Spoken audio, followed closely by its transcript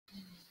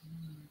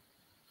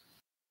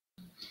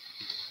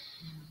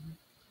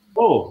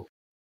Oh,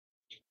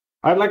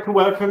 I'd like to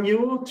welcome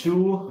you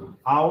to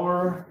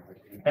our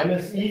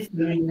MSE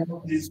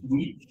seminar this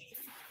week.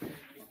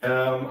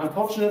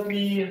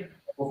 Unfortunately,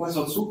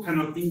 Professor Zug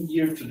cannot be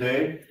here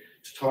today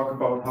to talk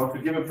about how to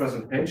give a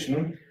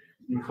presentation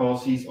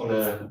because he's on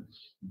a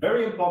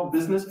very important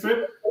business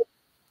trip.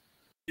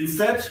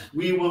 Instead,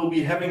 we will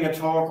be having a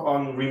talk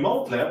on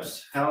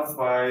RemoteLabs held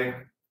by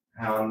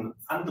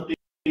André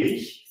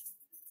Dietrich,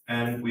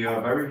 and we are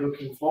very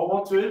looking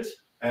forward to it.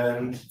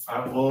 And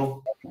I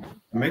will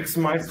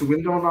maximize the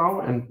window now,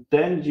 and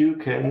then you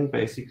can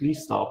basically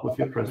start with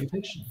your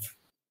presentation.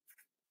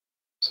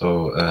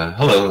 So,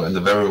 hello and a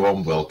very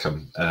warm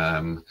welcome.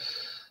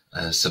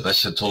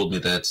 Sebastian told me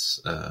that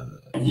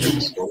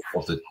the scope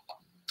of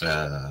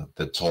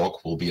the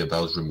talk will be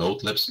about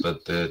RemoteLabs,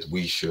 but that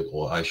we should,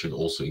 or I should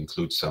also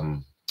include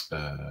some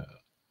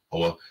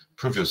our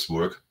previous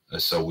work.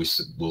 So we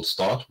will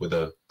start with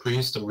a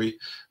prehistory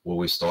where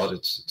we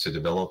started to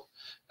develop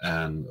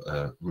and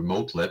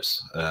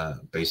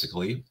RemoteLabs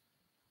basically.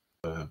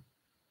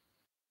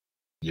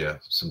 Yeah,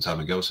 some time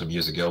ago, some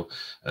years ago,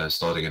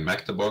 starting in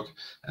Magdeburg,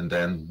 and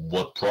then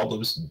what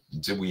problems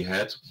did we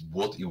had?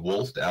 What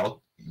evolved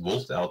out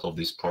of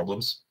these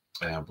problems?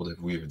 What have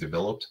we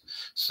developed?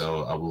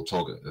 So I will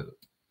talk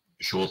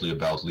shortly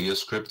about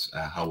LiaScript,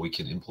 how we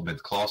can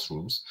implement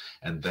classrooms,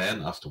 and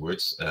then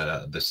afterwards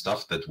the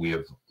stuff that we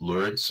have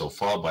learned so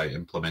far by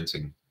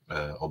implementing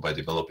or by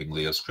developing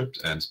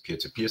LiaScript and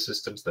peer-to-peer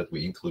systems that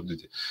we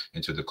included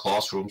into the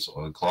classrooms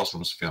or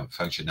classrooms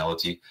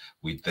functionality.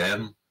 We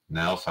then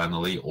now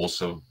finally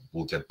also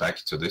we'll get back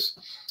to this,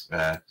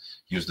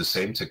 use the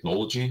same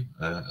technology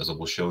as I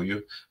will show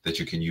you that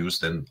you can use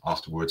then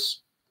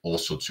afterwards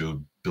also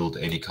to build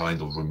any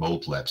kind of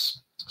remote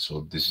labs.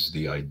 So this is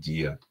the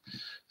idea.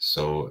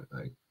 So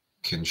I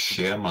can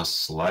share my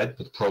slide,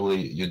 but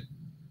probably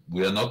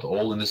we are not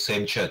all in the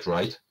same chat,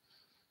 right?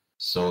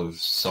 So if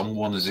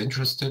someone is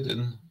interested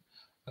in,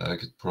 I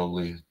could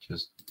probably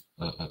just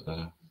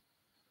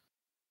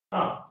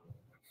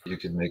you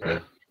can make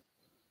a.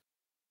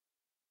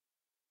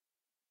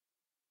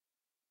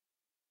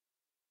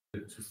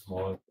 It's too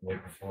small.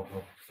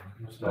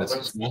 That's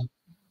too small.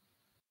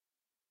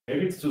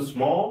 Maybe it's too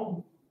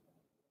small.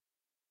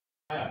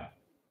 Yeah.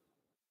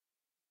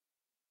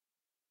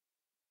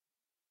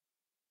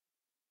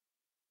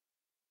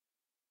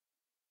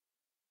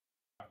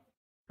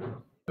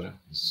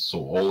 So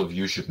all of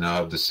you should now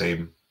have the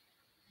same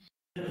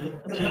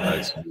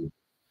slides,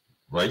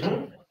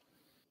 right?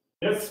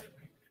 Yes.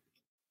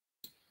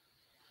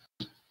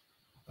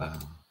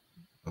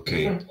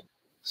 Okay.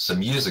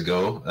 Some years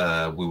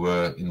ago, we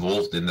were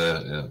involved in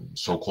the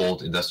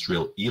so-called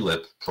industrial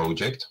eLab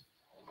project.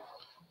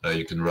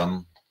 You can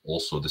run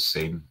also the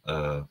same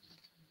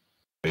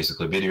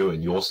basically video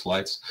in your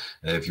slides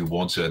if you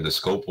want to, and the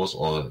scope was,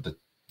 or the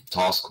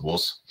task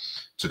was,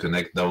 to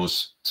connect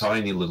those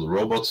tiny little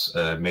robots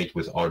made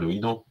with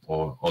Arduino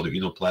or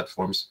Arduino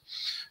platforms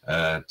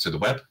to the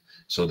web,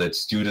 so that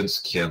students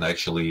can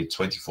actually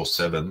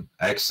 24/7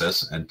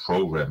 access and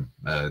program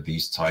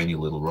these tiny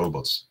little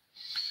robots.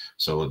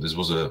 So this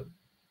was a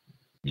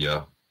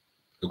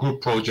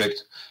group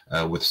project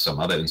with some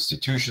other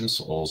institutions,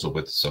 also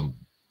with some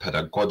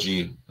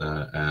pedagogy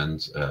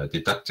and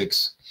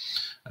didactics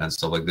and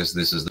stuff like this.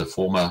 This is the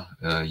former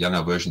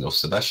younger version of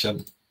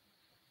Sebastian.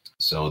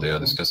 So they are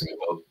discussing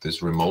about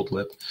this remote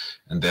lab,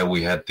 and there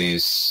we had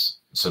this.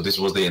 So this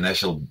was the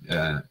initial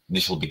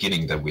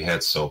beginning that we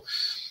had. So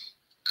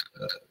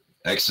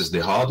access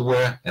the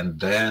hardware, and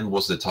then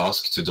was the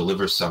task to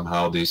deliver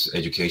somehow this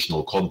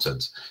educational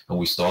content. And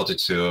we started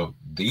to,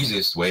 the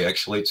easiest way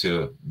actually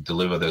to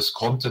deliver this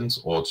content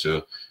or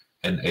to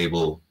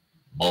enable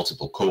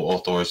multiple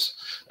co-authors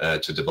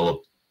to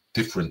develop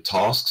different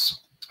tasks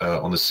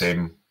on the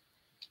same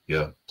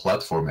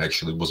platform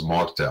actually was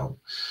Markdown.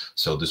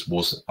 So this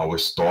was our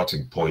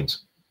starting point.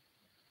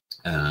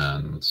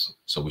 And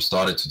so we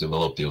started to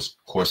develop those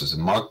courses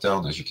in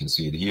Markdown. As you can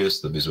see it here is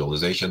the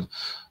visualization.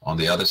 On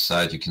the other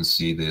side, you can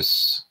see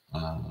this,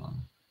 the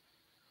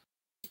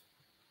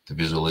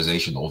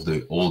visualization of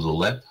the older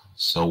lab.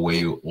 So where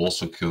you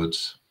also could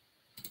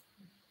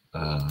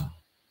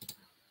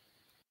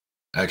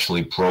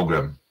actually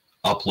program,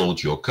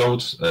 upload your code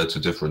to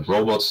different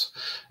robots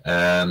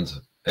and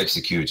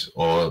execute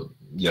or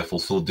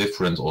fulfill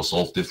different or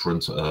solve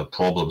different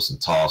problems and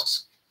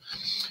tasks.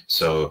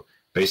 So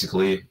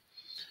basically,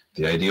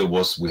 the idea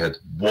was we had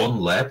one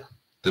lab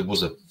that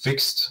was a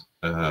fixed,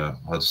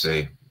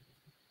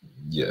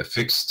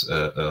 fixed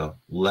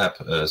lab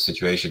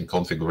situation,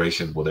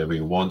 configuration, whatever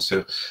you want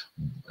to.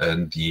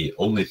 And the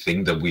only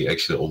thing that we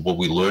actually, or what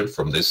we learned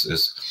from this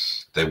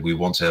is that we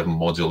want to have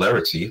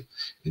modularity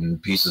in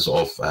pieces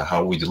of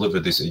how we deliver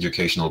this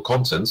educational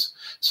content.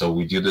 So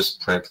we do this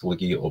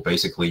practically or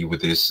basically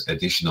with this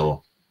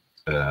additional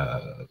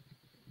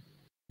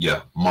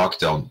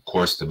Markdown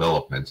course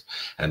development.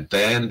 And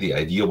then the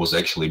idea was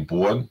actually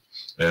born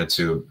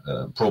to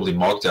probably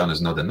Markdown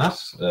is not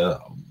enough.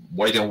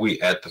 Why don't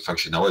we add the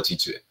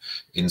functionality to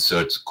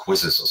insert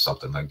quizzes or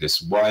something like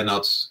this? Why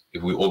not,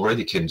 if we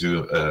already can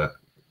do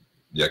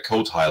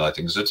code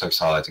highlighting, syntax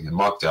highlighting, and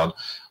markdown,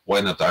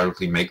 why not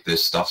directly make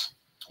this stuff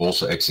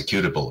also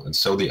executable? And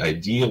so the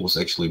idea was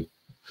actually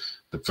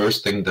the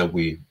first thing that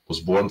was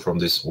born from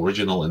this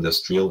original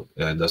industrial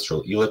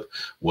ELAB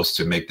was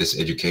to make this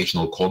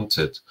educational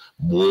content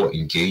more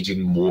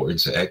engaging, more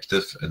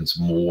interactive, and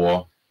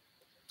more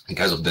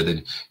because of that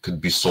it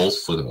could be served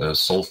to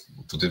solve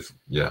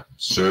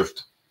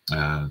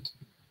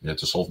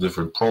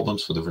different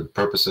problems for different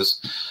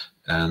purposes.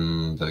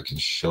 And I can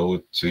show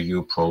it to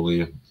you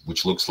probably,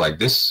 which looks like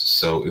this.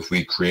 So if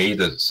we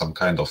created some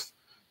kind of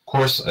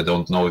course, I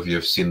don't know if you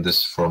have seen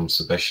this from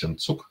Sebastian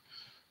Zuck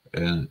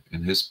in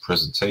his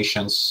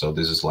presentations. So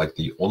this is like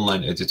the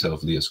online editor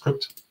of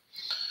LiaScript.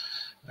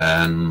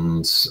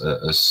 And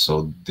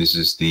so this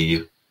is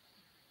the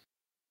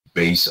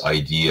base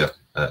idea.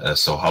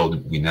 So how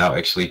we now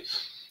actually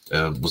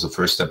was the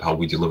first step how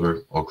we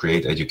deliver or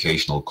create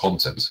educational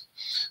content.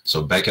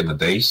 So back in the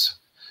days,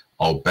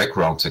 our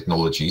background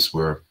technologies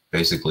were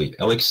basically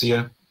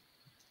Elixir,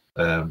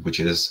 which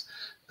is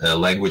a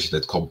language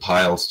that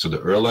compiles to the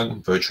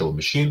Erlang virtual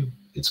machine.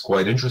 It's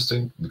quite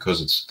interesting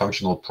because it's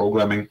functional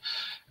programming,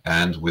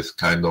 and with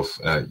kind of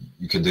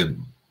you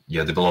can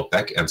develop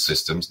back-end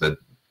systems that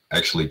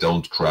actually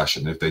don't crash,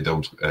 and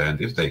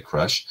if they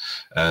crash,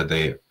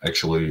 they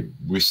actually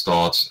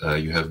restart.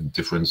 You have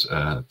different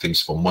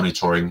things for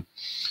monitoring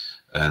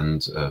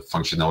and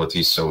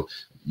functionalities, so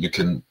you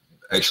can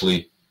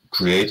actually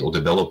create or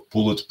develop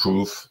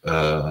bulletproof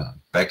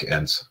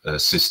back-end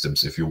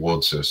systems if you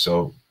want to.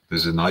 So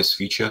there's a nice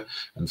feature,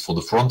 and for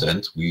the front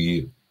end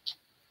we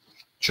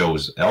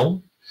chose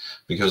Elm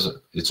because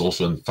it's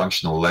also a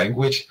functional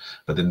language,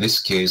 but in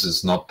this case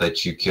it's not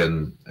that you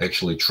can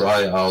actually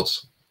try out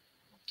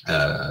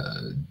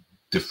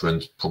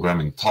different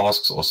programming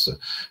tasks or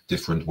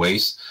different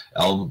ways.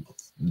 Elm,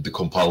 the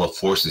compiler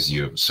forces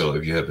you. So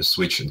if you have a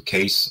switch and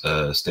case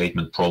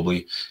statement,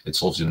 probably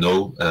it's also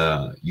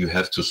you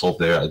have to solve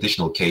their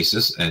additional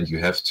cases and you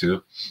have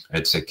to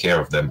take care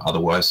of them.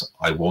 Otherwise,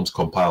 I won't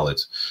compile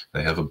it.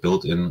 They have a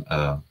built-in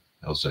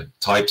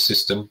type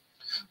system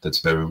that's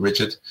very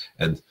rigid.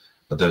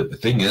 But the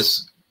thing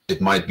is, it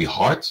might be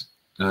hard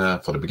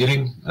for the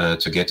beginning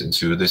to get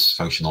into this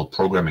functional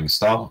programming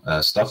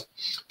stuff,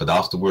 but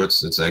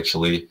afterwards it's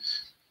actually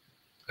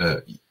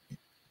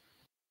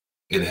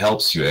it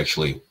helps you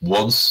actually.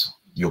 Once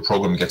your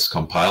program gets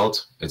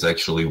compiled, it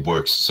actually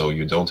works. So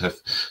you don't have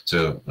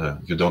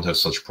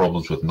such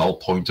problems with null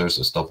pointers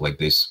or stuff like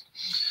this.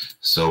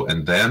 So,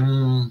 and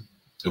then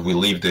if we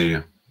leave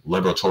the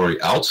laboratory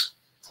out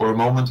for a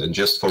moment and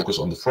just focus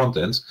on the front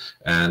end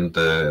and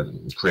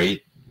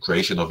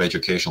creation of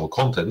educational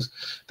content,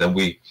 then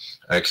we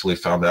actually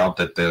found out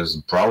that there's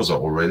a browser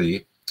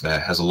already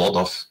has a lot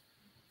of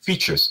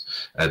features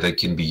that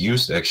can be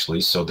used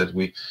actually, so that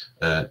we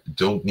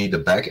don't need a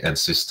back-end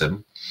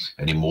system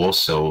anymore.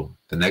 So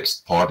the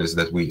next part is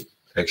that we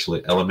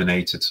actually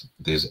eliminated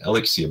this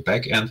Elixir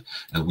back-end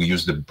and we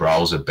use the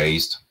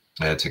browser-based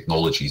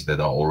technologies that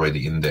are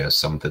already in there,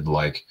 something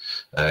like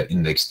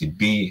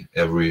IndexedDB.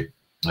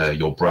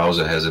 Your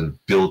browser has a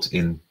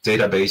built-in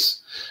database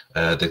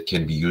that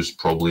can be used.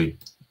 Probably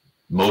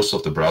most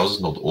of the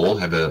browsers, not all,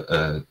 have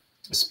a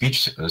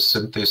speech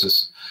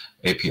synthesis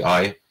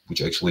API,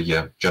 which actually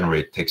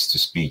generate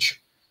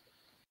text-to-speech.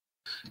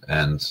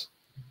 And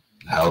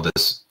how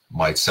this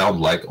might sound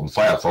like on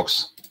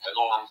Firefox.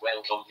 Hello and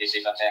welcome. This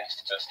is a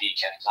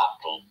text-to-speech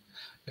example.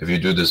 If you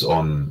do this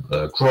on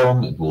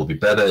Chrome, it will be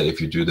better.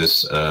 If you do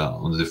this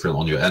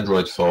on your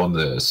Android phone,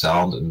 the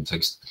sound and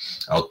text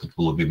output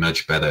will be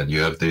much better. And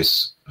you have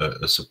this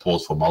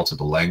support for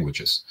multiple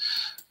languages.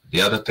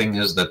 The other thing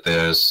is that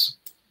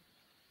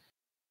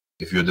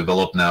if you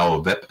develop now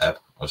a web app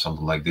or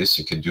something like this,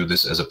 you can do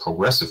this as a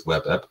progressive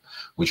web app,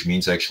 which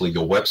means actually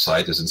your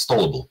website is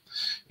installable.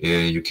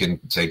 You can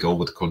take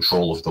over the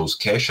control of those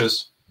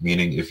caches,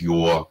 meaning if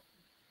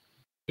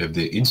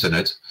the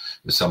internet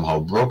is somehow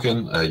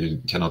broken,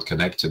 you cannot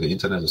connect to the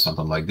internet or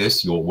something like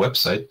this, your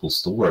website will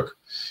still work,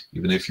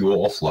 even if you are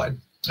offline.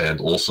 And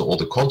also all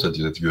the content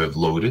that you have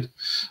loaded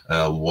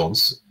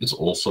once, it's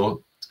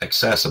also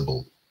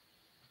accessible.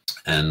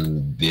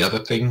 And the other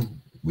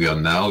thing we are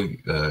now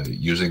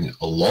using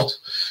a lot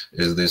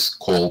is this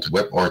called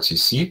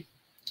WebRTC.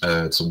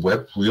 It's a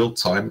web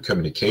real-time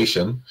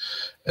communication,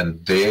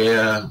 and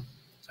there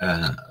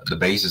the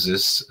basis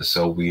is,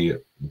 so we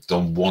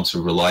don't want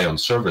to rely on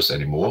servers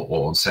anymore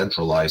or on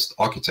centralized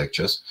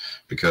architectures,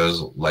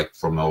 because like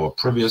from our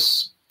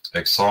previous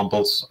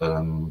examples,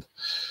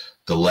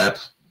 the lab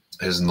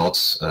is not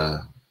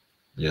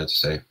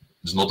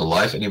it's not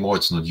alive anymore,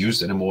 it's not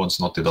used anymore,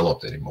 it's not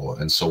developed anymore.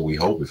 And so we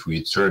hope if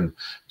we turn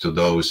to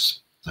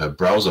those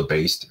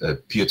browser-based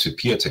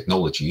peer-to-peer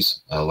technologies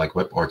like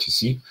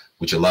WebRTC,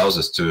 which allows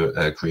us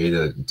to create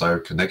a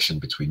direct connection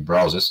between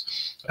browsers,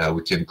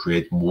 we can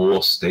create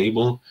more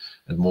stable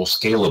and more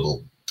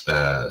scalable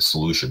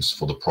solutions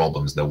for the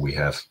problems that we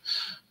have.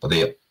 But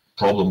the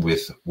problem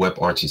with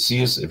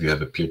WebRTC is if you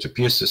have a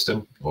peer-to-peer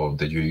system or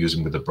that you're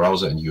using with the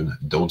browser and you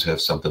don't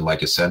have something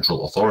like a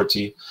central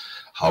authority,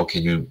 how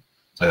can you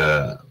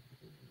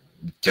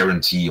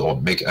guarantee or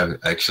make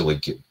actually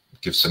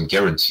give some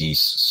guarantees.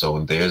 So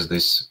there's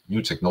this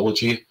new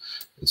technology.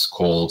 It's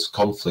called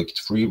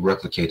conflict-free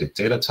replicated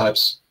data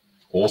types.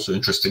 Also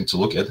interesting to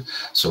look at.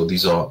 So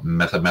these are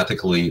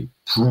mathematically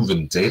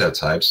proven data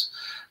types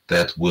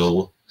that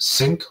will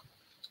sync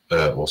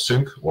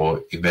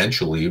or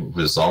eventually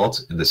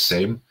result in the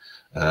same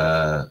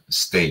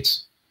state.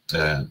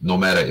 No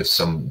matter if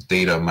some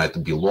data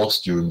might be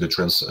lost during the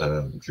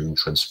transfer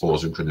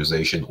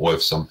synchronization, or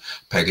if some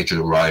package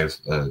arrive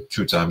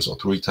 2 times or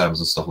 3 times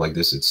and stuff like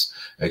this, it's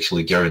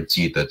actually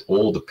guaranteed that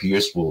all the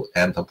peers will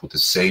end up with the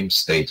same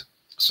state.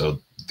 So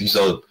these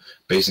are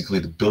basically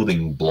the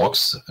building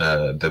blocks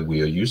that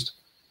we are used.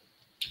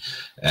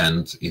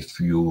 And if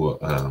you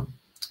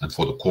and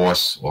for the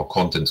course or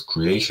content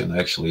creation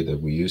actually that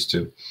we used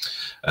to,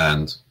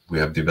 and we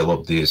have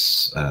developed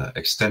this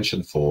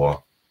extension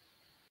for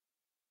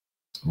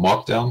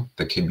Markdown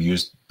that can be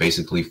used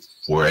basically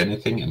for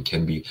anything and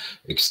can be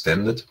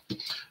extended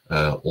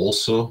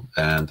also.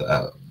 And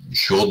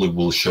shortly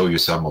we'll show you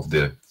some of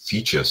the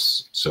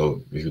features.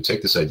 So if you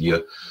take this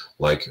idea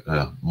like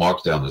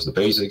Markdown is the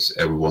basics,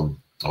 everyone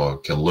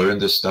can learn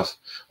this stuff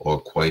or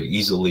quite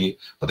easily,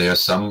 but there are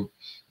some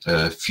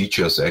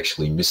features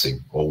actually missing,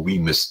 or we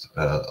missed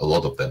a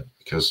lot of them,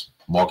 because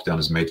Markdown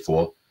is made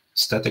for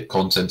static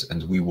content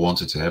and we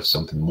wanted to have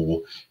something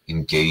more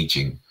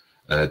engaging,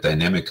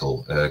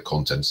 dynamical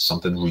content,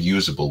 something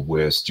reusable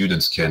where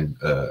students can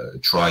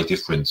try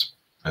different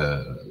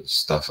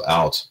stuff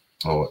out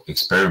or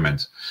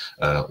experiment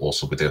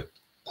also with the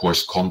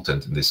course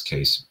content in this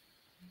case.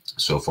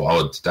 So for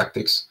our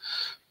didactics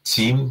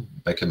team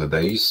back in the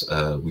days,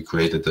 we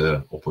created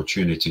the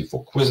opportunity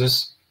for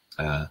quizzes.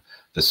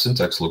 The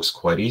syntax looks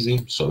quite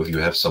easy. So if you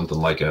have something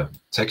like a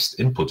text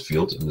input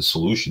field, and the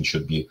solution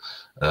should be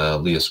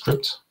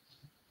LiaScript.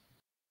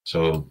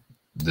 So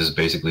this is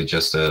basically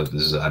just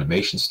this is an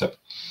animation step.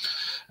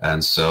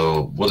 And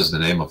so what is the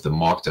name of the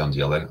Markdown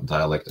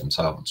dialect I'm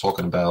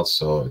talking about?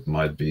 So it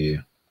might be,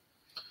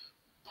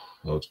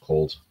 how it's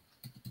called,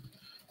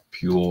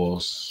 pure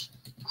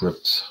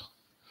script.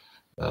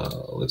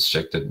 Let's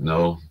check that.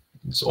 No,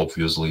 it's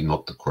obviously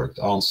not the correct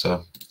answer.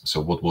 So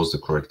what was the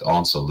correct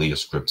answer?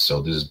 LiaScript.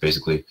 So this is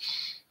basically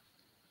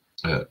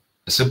a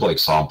simple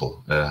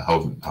example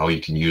how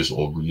you can use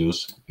or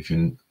reuse. If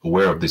you're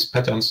aware of these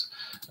patterns,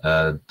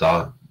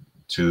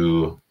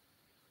 to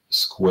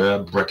square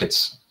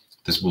brackets,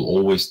 this will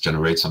always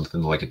generate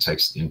something like a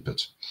text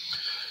input.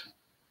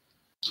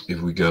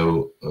 If we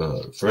go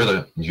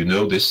further, you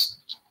know this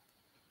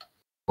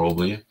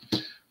probably,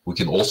 we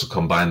can also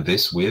combine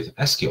this with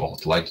ASCII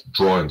art, like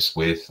drawings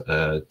with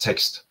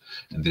text,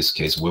 in this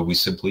case, where we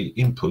simply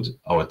input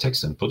our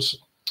text inputs.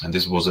 And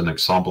this was an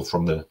example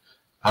from the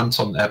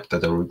Anton app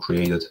that I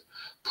created,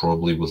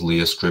 probably with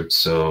LiaScript.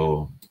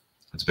 So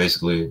it's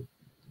basically,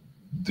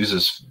 this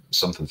is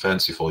something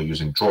fancy for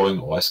using drawing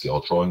or ASCII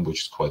art drawing,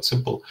 which is quite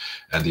simple.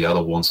 And the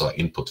other ones are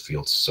input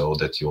fields, so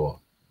that your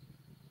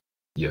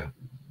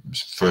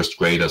first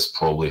graders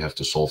probably have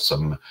to solve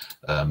some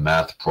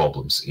math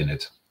problems in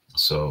it.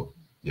 So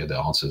yeah, the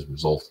answer is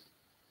resolved.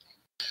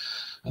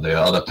 And there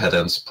are other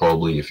patterns,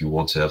 probably if you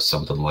want to have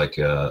something like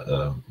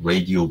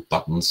radio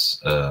buttons.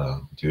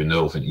 Do you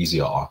know of an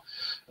easier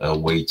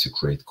way to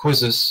create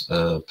quizzes?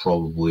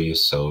 Probably.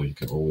 So you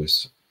can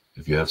always,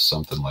 if you have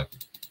something like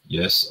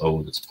yes,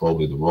 oh, that's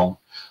probably the wrong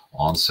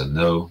answer,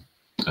 no.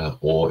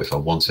 Or if I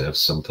want to have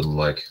something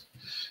like,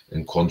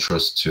 in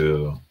contrast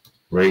to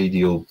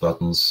radio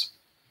buttons,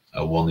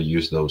 I want to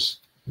use those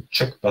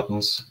check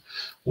buttons,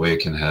 where you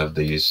can have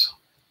these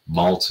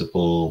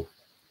multiple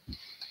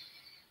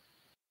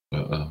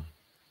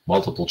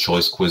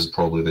choice quiz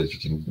probably that you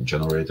can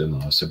generate,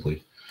 and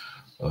simply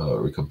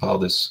recompile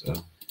this.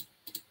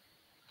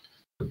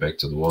 Go back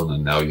to the one,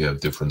 and now you have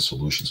different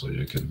solutions, so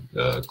you can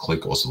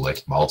click or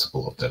select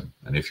multiple of them.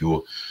 And if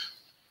you,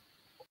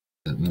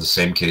 in the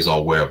same case, are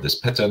aware of this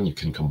pattern, you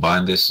can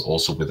combine this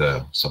also with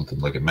something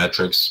like a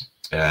matrix,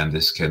 and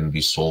this can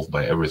be solved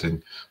by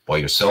everything by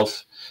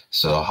yourself.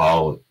 So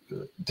how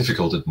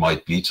difficult it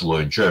might be to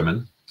learn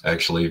German,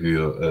 actually, if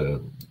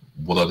you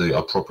what are the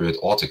appropriate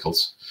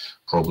articles,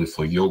 probably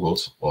for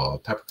yogurt or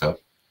paprika.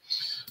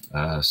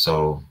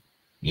 So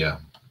yeah,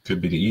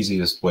 could be the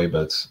easiest way,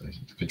 but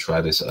you could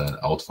try this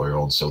out for your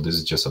own. So this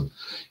is just an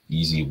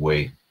easy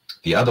way.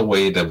 The other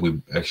way that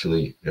we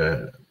actually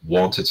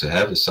wanted to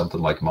have is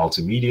something like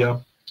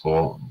multimedia,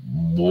 or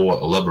more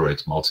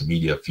elaborate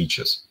multimedia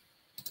features,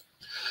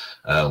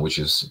 which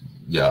is,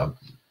 yeah,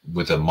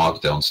 with a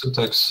Markdown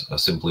syntax, I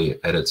simply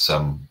added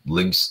some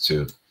links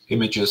to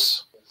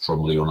images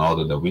from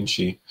Leonardo da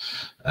Vinci.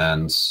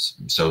 And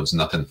so it's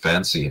nothing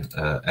fancy,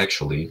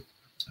 actually,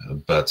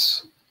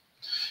 but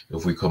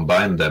if we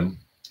combine them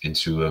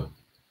into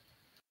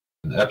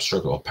an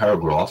abstract or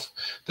paragraph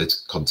that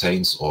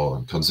contains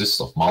or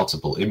consists of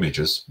multiple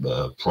images,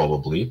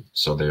 probably,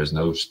 so there's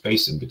no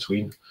space in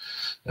between.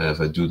 If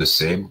I do the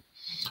same,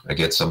 I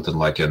get something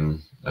like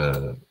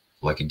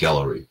a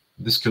gallery.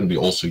 This can be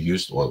also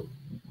used or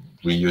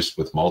reused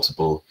with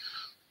multiple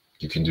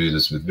You can do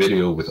this with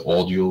video, with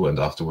audio, and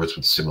afterwards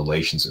with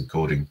simulations and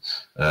coding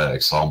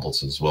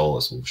examples as well,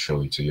 as we'll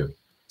show it to you.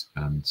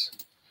 And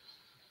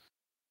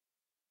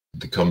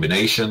the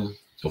combination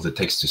of the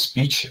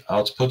text-to-speech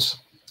output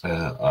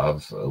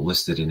I've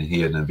listed in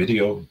here in a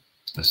video.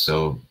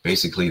 So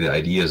basically the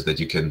idea is that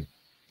you can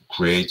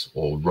create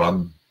or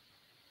run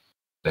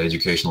the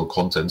educational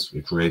content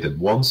we created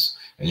once,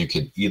 and you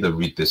can either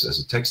read this as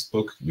a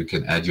textbook, you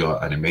can add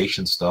your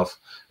animation stuff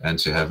and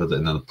to have it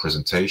in a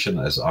presentation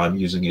as I'm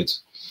using it,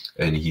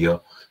 and here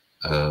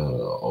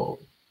or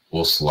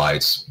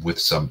slides with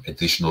some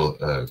additional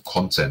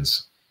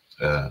content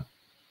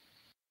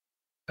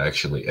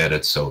actually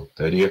added. So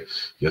the idea,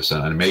 you have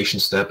some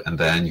animation step and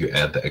then you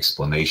add the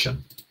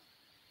explanation.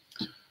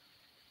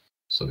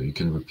 So you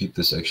can repeat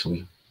this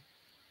actually.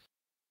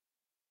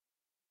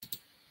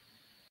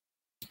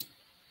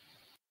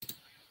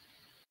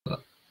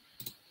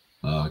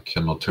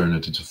 Cannot turn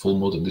it into full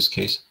mode in this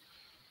case.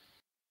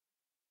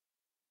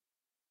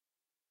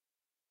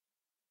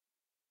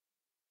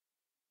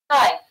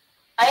 Hi,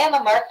 I am a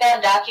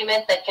markdown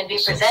document that can be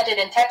presented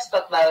in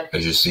textbook mode.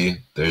 As you see,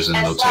 there's a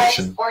as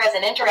notation. Slides or as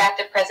an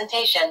interactive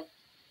presentation.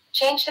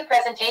 Change the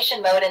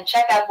presentation mode and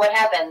check out what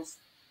happens.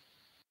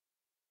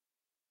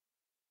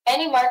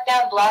 Any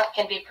markdown block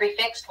can be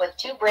prefixed with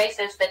 2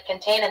 braces that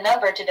contain a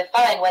number to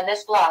define when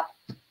this block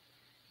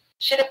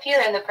should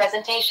appear in the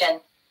presentation.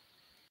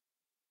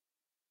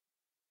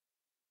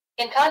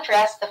 In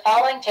contrast, the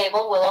following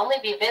table will only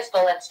be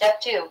visible at step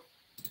 2.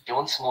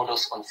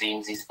 Modus und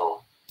sehen Sie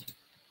so.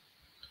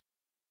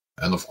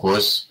 And of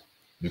course,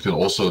 you can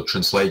also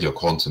translate your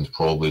content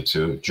probably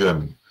to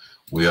German.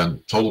 We are in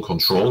total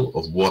control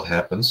of what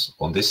happens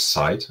on this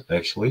side,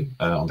 actually,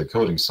 on the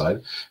coding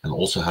side, and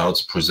also how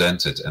it's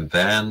presented. And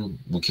then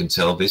we can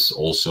tell this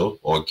also,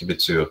 or give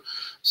it to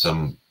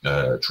some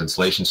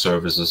translation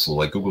services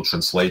like Google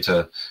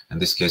Translator, in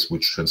this case,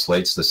 which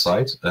translates the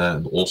site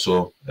and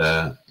also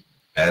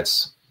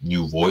adds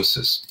new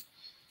voices.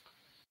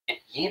 In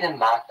jedem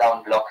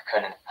Markdown-Block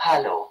können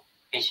Hallo,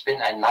 ich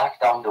bin ein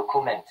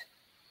Markdown-Dokument,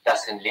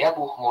 das im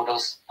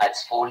Lehrbuchmodus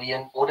als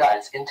Folien oder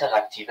als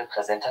interaktive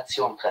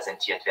Präsentation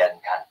präsentiert werden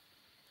kann.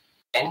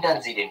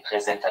 Ändern Sie den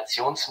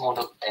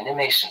Präsentationsmodus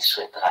Animations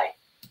Schritt 3.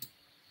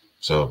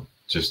 So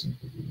just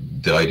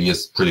the idea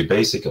is pretty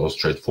basic or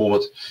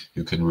straightforward.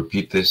 You can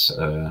repeat this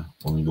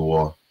on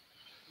your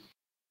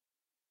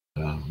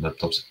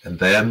laptops. And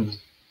then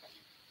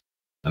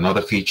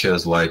another feature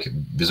is like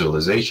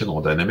visualization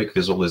or dynamic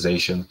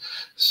visualization.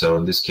 So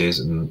in this case,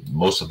 in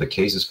most of the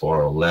cases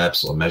for our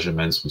labs or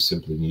measurements, we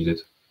simply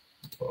needed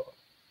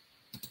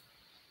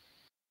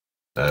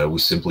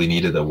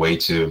a way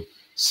to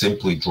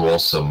simply draw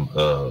some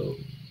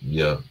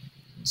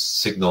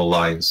signal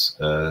lines,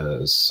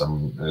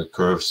 some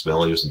curves,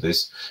 values, and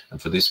this.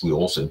 And for this, we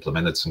also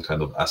implemented some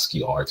kind of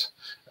ASCII art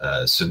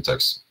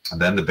syntax.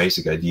 And then the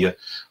basic idea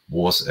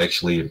was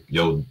actually,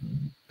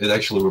 it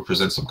actually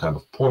represents some kind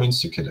of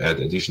points. You can add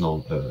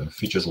additional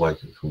features,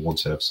 like if you want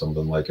to have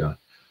something like a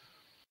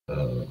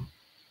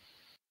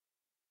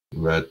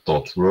red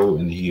dot row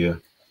in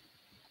here,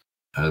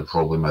 it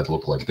probably might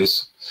look like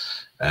this.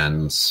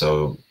 And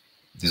so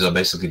these are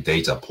basically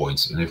data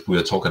points. And if we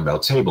are talking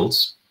about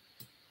tables,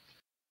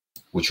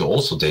 which are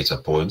also data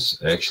points,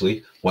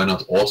 actually, why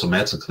not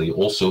automatically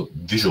also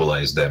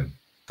visualize them?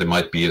 There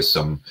might be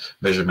some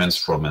measurements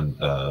from an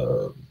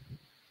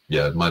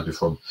it might be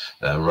from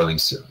running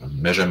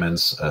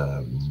measurements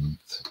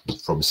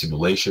from a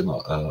simulation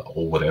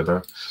or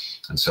whatever.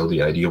 And so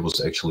the idea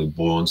was actually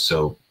born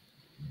so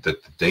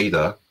that the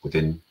data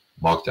within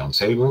Markdown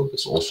table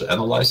is also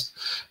analyzed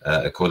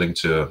according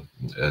to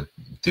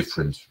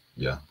different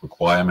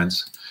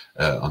requirements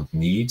and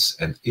needs.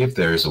 And if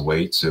there is a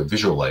way to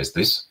visualize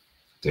this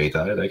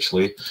data, it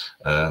actually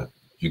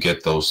you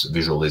get those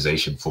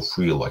visualization for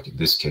free, like in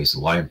this case,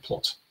 line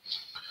plot.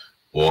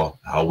 Or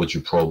how would you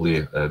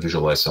probably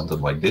visualize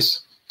something like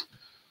this?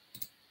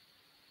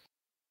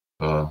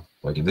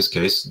 Like in this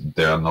case,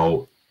 there are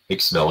no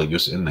X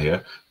values in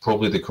here.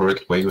 Probably the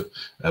correct way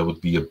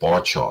would be a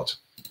bar chart.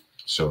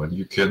 So, and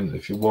you can,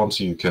 if you want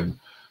to, you can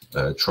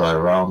try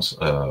around,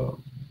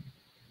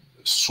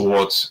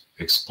 sort,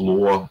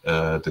 explore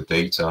the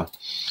data,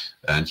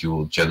 and you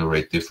will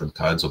generate different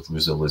kinds of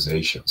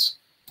visualizations.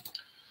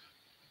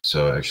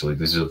 So actually,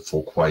 this is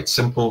for quite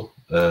simple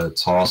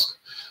task.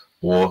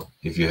 Or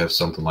if you have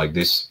something like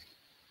this,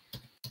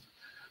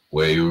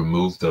 where you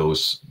remove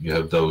those, you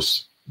have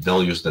those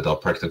values that are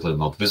practically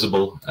not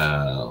visible,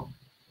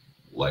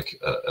 like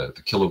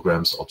the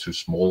kilograms are too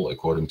small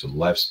according to the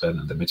lifespan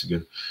and the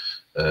mitigan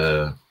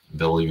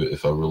value.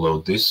 If I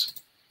reload this,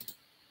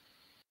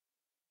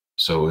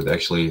 so it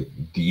actually,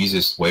 the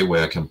easiest way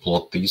where I can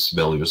plot these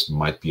values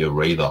might be a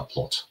radar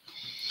plot.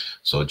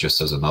 So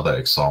just as another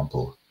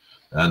example.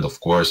 And of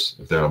course,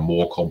 if there are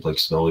more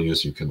complex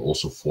values, you can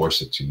also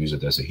force it to use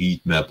it as a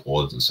heat map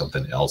or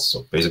something else.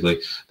 So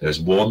basically, there's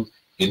one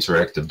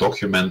interactive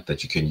document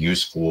that you can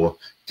use for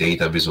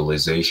data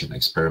visualization,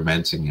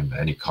 experimenting in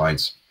any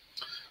kinds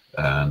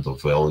and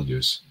of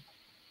values.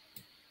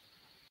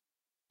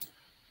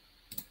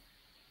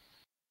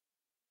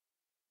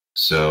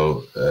 So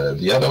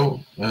the other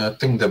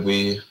thing that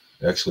we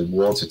actually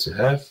wanted to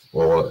have,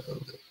 or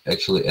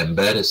actually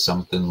embed, is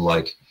something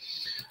like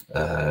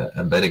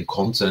embedding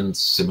content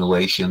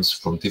simulations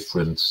from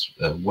different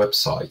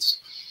websites.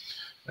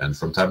 And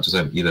from time to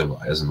time, either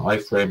as an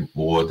iframe,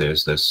 or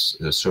there's this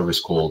service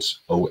called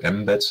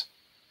oembed,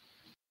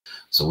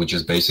 so which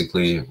is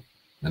basically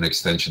an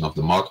extension of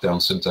the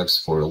Markdown syntax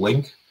for a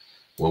link,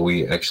 where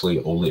we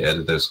actually only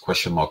added this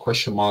question mark,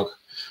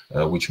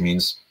 which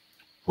means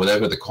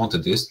whatever the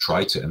content is,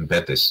 try to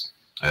embed this.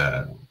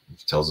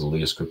 It tells the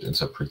LiaScript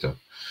interpreter.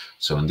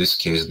 So in this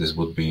case, this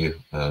would be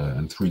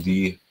a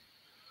 3D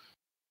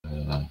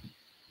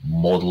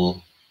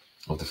model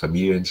of the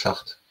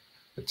Familienschacht.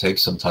 It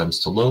takes some time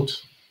to load.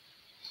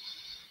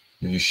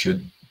 You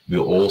should be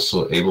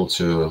also able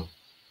to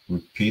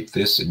repeat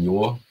this in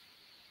your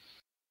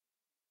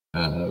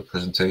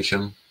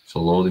presentation. So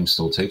loading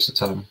still takes the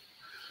time.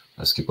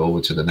 Let's skip over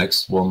to the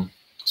next one.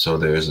 So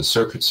there's a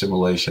circuit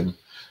simulation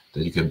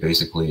that you can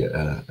basically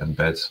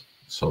embed.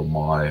 So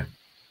my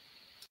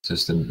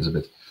system is a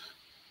bit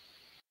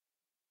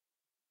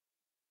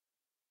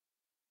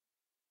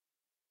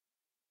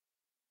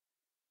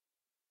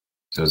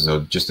so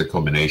just a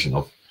combination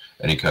of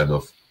any kind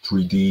of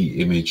 3D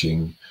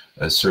imaging,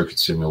 a circuit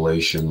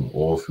simulation,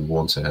 or if you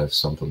want to have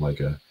something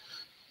like a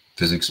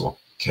physics or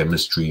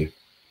chemistry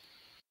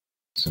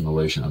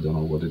simulation. I don't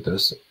know what it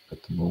does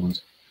at the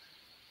moment.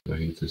 So I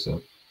heat this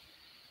up.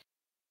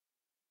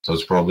 So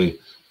it's probably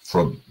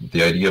from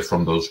the idea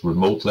from those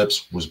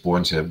RemoteLabs was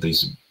born to have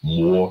these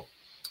more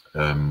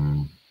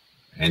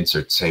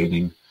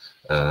entertaining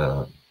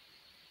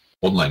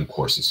online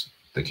courses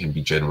that can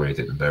be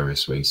generated in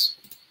various ways.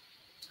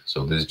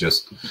 So this is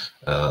just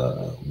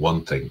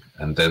one thing.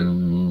 And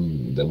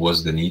then there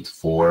was the need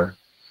for,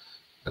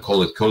 I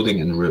call it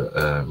coding and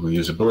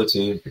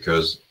reusability,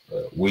 because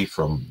we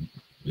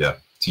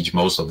teach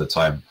most of the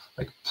time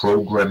like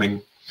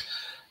programming,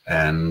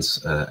 and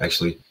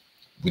actually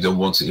we don't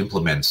want to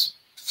implement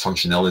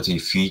functionality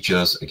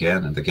features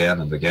again and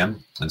again and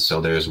again. And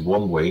so there's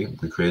one way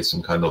we create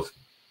some kind of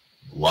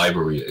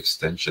library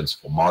extensions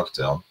for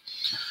Markdown.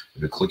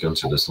 If you click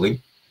onto this link,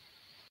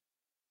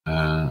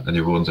 and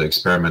you want to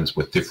experiment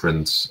with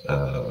different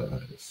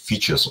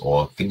features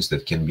or things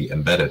that can be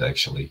embedded,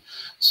 actually.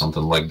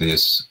 Something like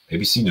this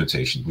ABC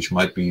notation, which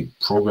might be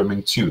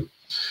programming too,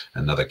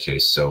 another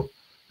case. So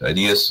the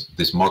idea is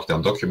this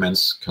Markdown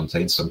documents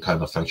contain some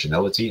kind of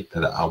functionality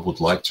that I would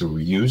like to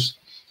reuse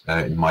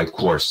in my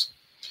course.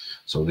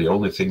 So the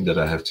only thing that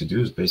I have to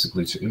do is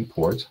basically to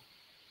import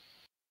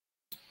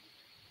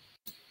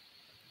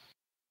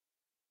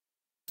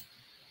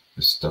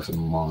this stuff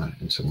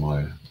into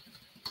my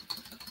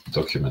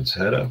document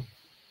header.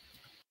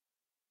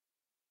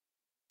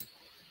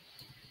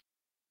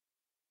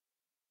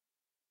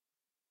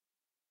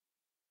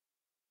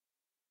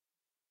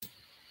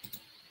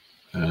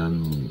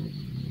 And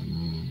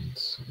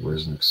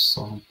where's an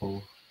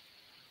example?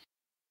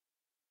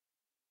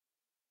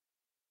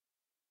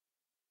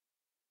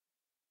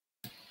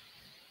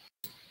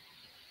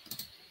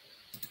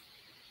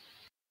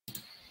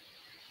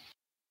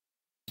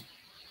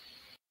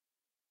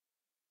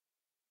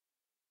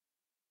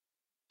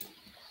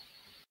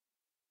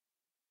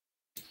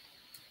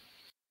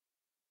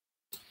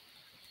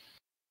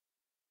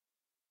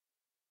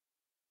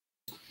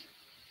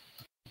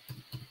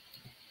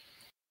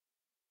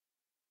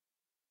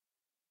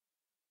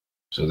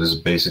 So this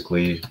is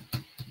basically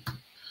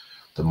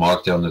the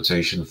Markdown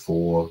notation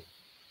for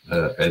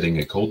adding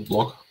a code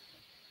block.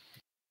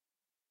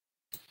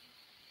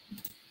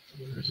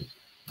 Where is it?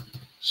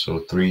 So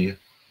 3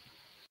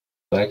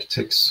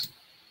 backticks.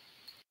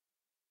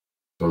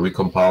 So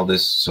recompile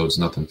this, so it's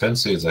nothing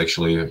fancy. It's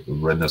actually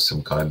render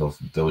some kind of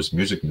those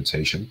music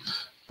notation,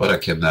 but I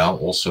can now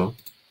also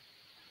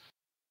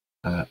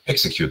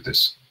execute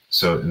this.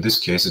 So in this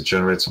case, it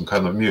generates some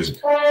kind of music,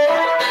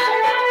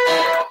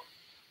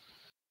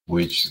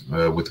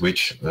 with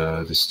which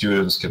the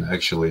students can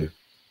actually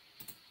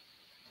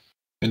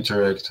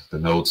interact. The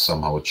notes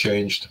somehow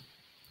changed.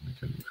 I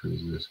can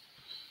increase this.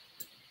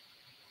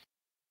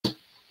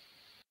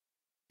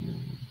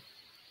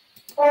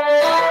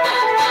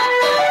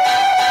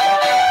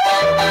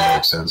 That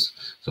makes sense.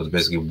 So it's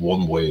basically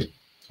one way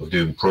of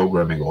doing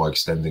programming or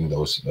extending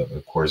those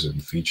course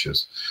and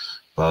features.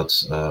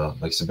 But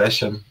like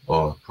Sebastian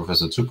or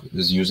Professor Zuk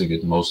is using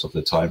it most of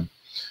the time.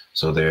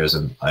 So there's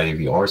an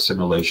IVR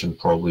simulation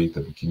probably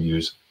that we can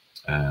use,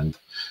 and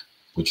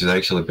which is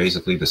actually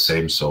basically the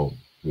same. So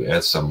we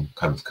add some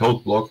kind of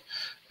code block,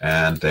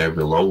 and there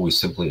below we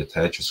simply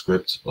attach a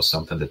script or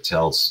something that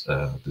tells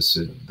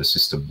the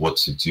system what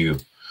to do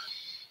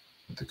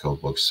with the code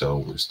block. So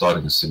we're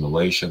starting a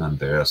simulation, and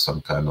there are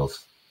some kind of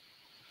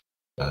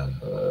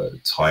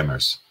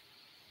timers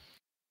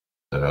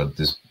that are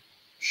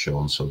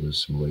shown. So the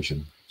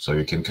simulation. So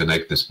you can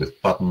connect this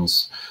with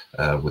buttons,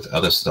 with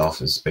other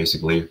stuff. It's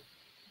basically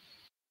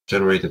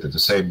generated in the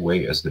same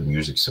way as the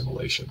music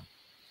simulation.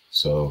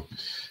 So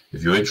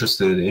if you're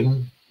interested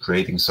in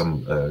creating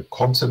some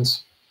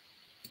content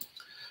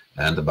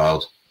and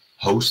about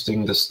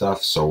hosting the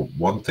stuff. So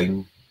one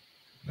thing,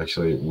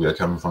 actually, we are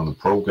coming from the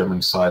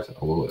programming side.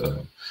 I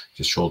will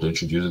just shortly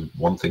introduce it.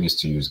 One thing is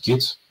to use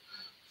Git,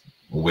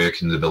 where you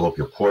can develop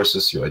your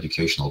courses, your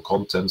educational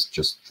content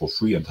just for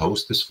free and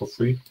host this for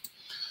free.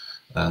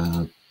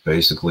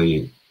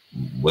 Basically,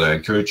 what I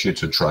encourage you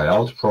to try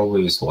out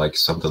probably is like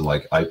something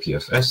like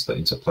IPFS, the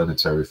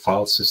Interplanetary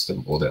File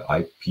System, or the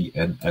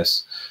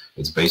IPNS.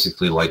 It's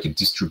basically like a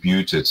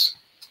distributed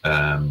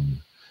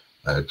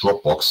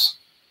Dropbox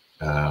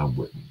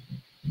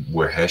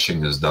where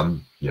hashing is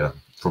done,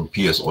 from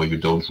peers, or you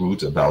don't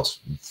root about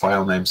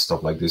file names,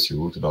 stuff like this.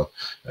 You root about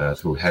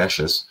through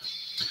hashes,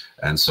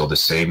 and so the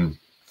same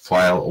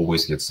file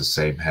always gets the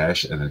same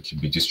hash, and it can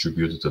be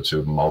distributed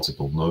to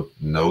multiple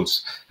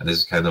nodes. And this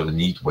is kind of a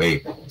neat way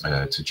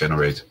to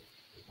generate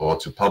or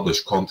to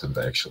publish content,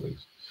 actually.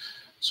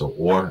 So,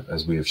 or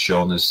as we have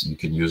shown this, you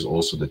can use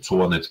also the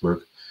Tor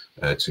network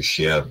to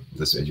share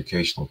this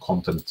educational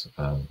content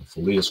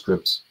for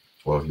LiaScript.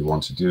 Or if you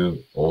want to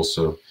do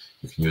also,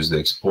 you can use the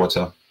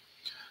exporter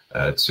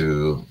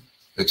to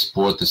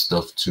export the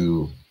stuff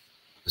to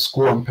a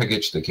scoring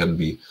package that can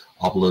be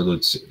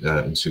uploaded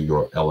into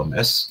your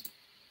LMS.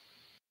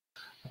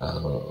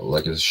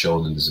 Like is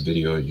shown in this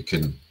video, you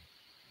can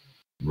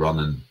run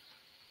an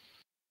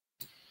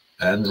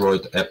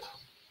Android app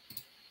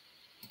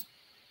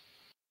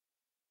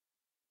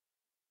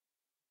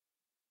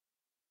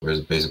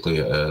whereas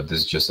basically this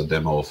is just a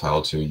demo of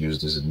how to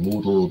use this in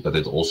Moodle, but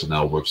it also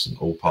now works in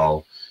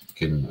Opal. You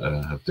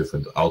can have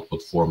different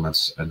output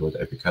formats, Android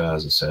APK,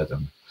 as I said,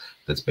 and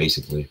that's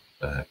basically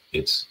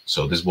it.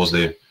 So this was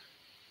the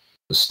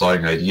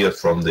starting idea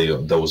from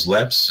those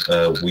labs.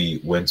 We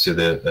went to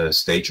the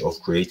stage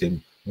of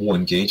creating more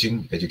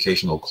engaging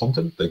educational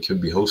content that can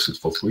be hosted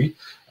for free,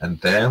 and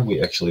then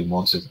we actually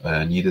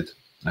needed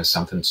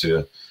something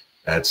to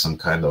add some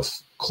kind of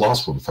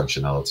classroom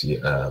functionality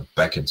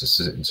back into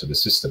the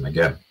system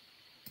again.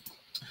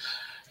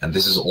 And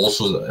this is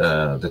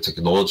also the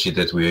technology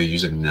that we are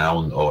using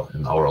now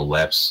in our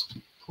labs.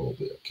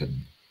 Probably I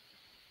can.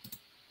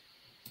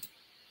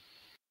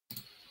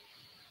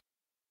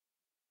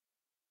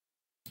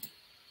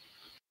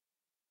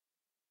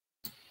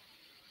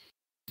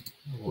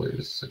 Wait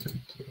a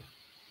second.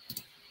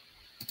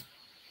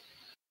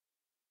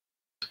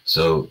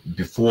 So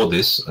before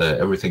this,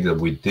 everything that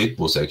we did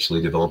was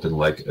actually developing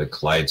like a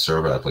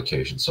client-server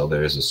application. So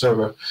there is a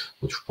server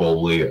which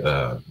probably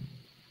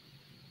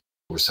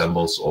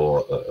resembles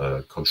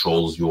or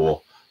controls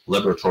your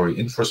laboratory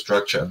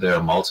infrastructure, and there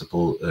are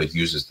multiple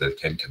users that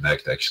can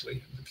connect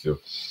actually.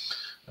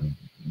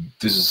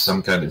 This is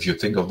some kind. If you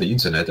think of the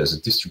internet as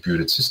a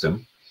distributed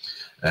system,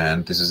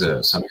 and this is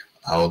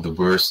somehow the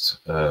worst.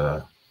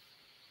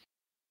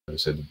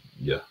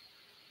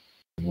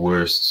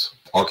 Worst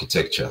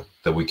architecture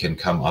that we can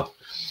come up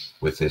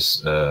with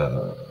this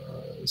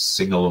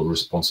single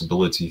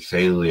responsibility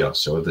failure.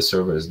 So if the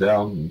server is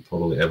down,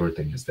 probably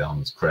everything is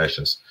down, it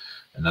crashes.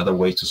 Another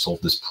way to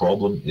solve this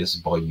problem is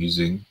by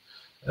using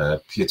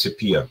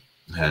peer-to-peer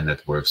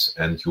networks,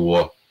 and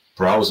your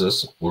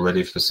browsers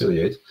already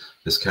facilitate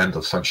this kind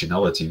of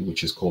functionality,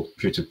 which is called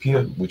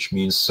peer-to-peer, which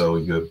means so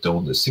you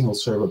don't a single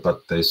server,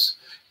 but this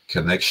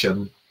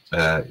connection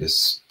is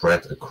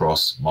spread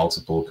across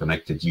multiple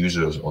connected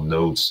users or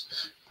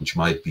nodes, which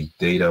might be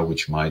data,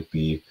 which might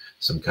be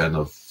some kind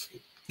of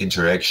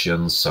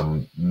interactions,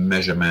 some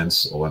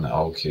measurements, or in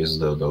our case,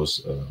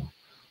 those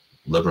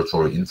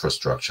laboratory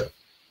infrastructure,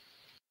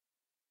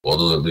 or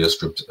the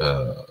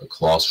LiaScript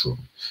classroom.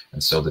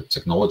 And so the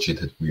technology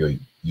that we are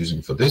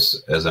using for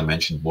this, as I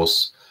mentioned,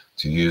 was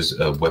to use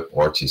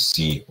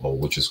WebRTC, or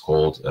which is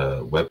called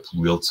Web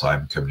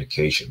Real-Time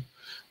Communication,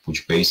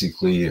 which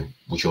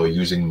you're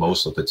using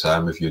most of the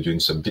time if you're doing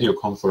some video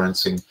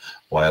conferencing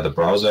via the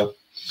browser,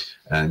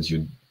 and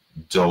you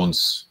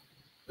don't,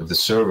 if the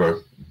server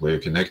where you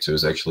connect to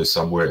is actually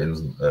somewhere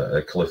in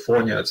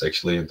California, it's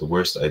actually the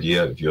worst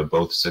idea if you're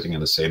both sitting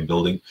in the same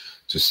building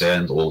to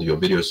send all your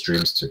video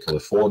streams to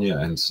California,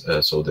 and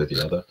so that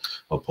the other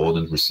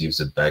opponent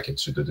receives it back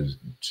into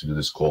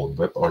this call.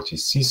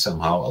 WebRTC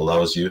somehow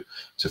allows you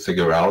to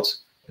figure out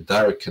a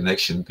direct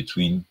connection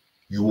between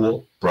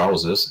your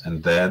browsers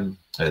and then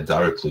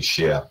directly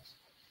share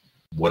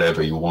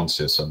whatever you want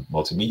to, some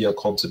multimedia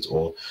content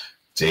or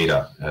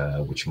data,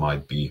 which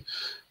might be,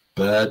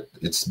 but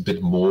it's a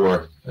bit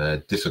more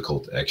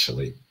difficult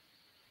actually.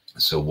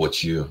 So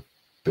what you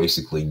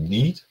basically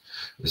need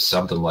is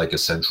something like a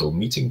central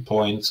meeting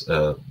point,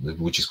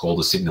 which is called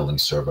a signaling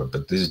server,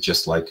 but this is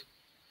just like,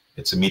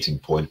 it's a meeting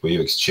point where you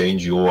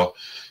exchange your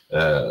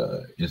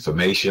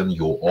information,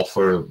 your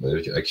offer,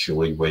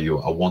 actually where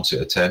I want to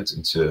attend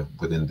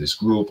within this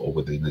group or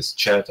within this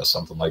chat or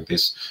something like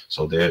this.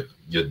 So there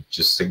you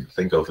just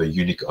think of a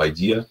unique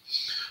idea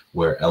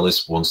where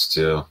Alice wants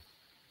to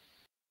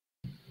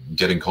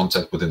get in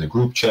contact within a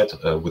group chat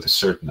with a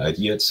certain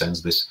idea. It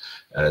sends this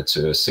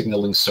to a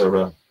signaling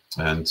server,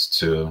 and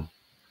to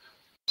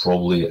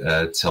probably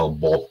tell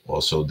Bob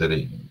also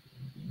that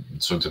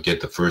so to get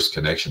the first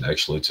connection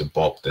actually to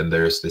Bob. Then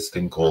there's this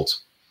thing called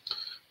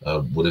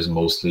what is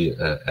mostly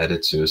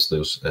added to is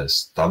those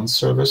stun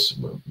servers,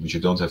 which you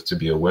don't have to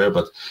be aware,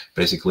 but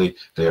basically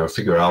they are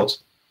figure out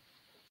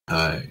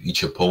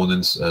each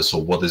opponent. So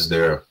what is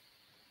their,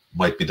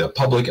 might be their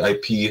public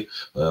IP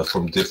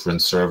from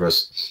different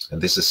servers,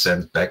 and this is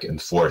sent back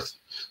and forth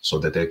so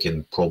that they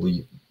can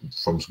probably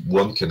from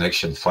one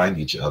connection find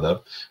each other.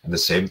 And the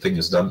same thing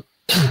is done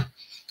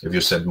if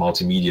you send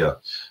multimedia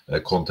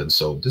content.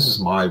 So this is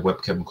my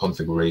webcam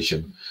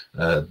configuration.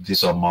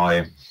 These are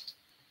my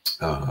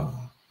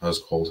how's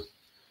it called,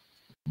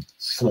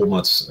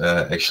 formats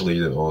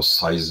actually, or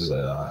sizes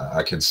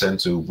I can send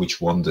to which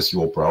one does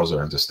your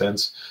browser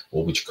understands,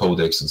 or which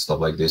codecs and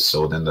stuff like this.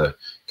 So then the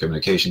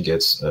communication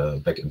gets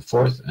back and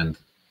forth, and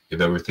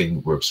if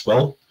everything works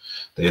well,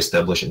 they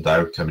establish a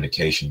direct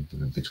communication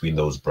between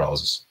those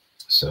browsers.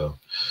 So,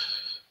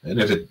 and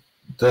if it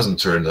doesn't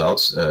turn out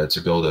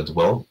to go that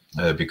well,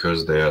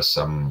 because there are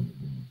some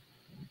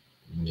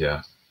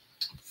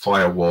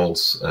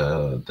firewalls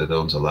that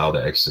don't allow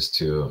the access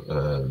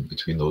to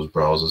between those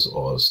browsers,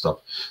 or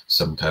stop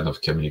some kind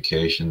of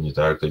communication, you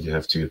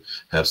have to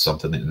have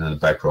something in the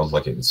background,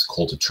 like it's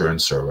called a turn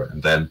server,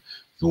 and then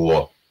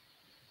your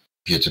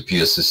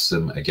peer-to-peer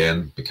system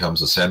again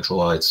becomes a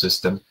centralized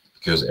system,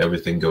 because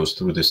everything goes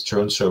through this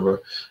turn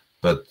server,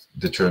 but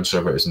the turn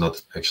server is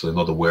not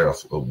aware of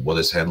what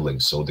is handling,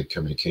 so the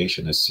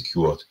communication is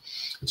secured.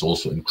 It's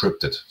also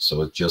encrypted,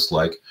 so it's just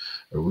like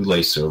a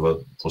relay server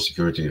for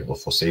security or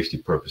for safety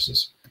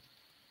purposes.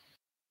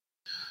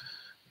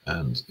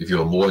 And if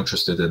you are more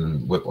interested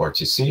in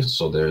WebRTC,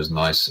 so there's a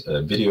nice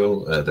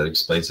video that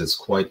explains it's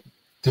quite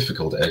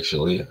difficult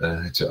actually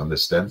to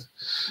understand.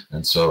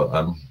 And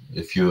so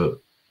if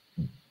you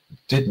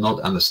did not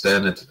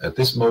understand it at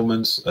this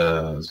moment,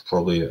 it's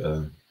probably,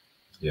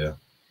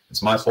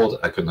 it's my fault.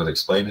 I could not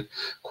explain it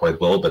quite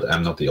well, but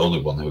I'm not the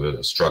only one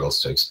who struggles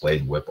to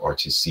explain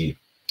WebRTC.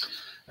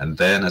 And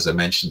then, as I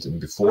mentioned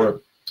before,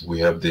 we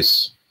have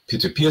this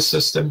peer-to-peer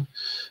system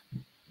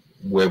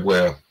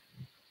where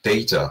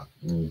data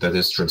that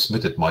is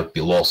transmitted might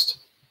be lost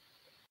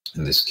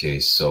in this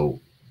case. So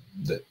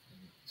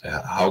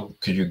how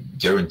could you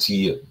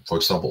guarantee, for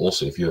example,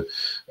 also if you're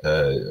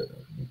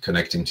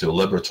connecting to a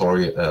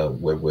laboratory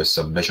where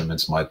some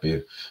measurements might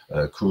be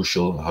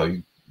crucial, how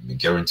you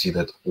guarantee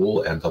that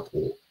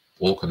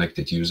all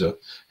connected users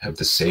have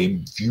the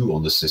same view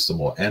on the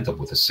system, or end up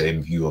with the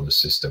same view on the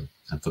system.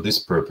 And for this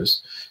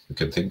purpose, you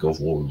can think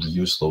of or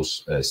reuse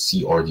those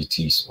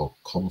CRDTs, or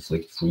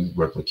conflict-free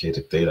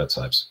replicated data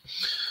types.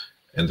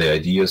 And the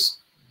idea is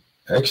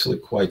actually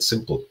quite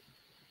simple.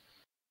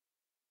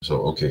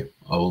 So, okay,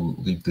 I will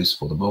leave this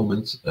for the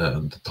moment.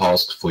 The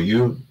task for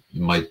you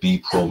might be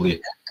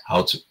probably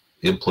how to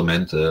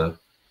implement a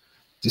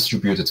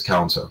distributed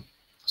counter.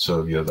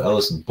 So if you have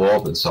Alice and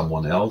Bob and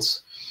someone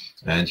else,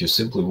 and you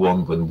simply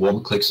want, when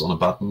one clicks on a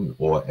button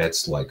or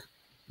adds, like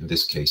in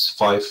this case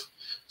 5,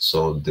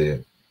 so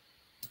the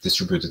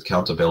distributed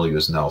counter value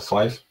is now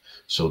 5.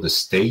 So the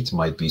state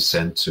might be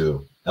sent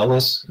to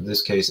Alice. In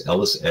this case,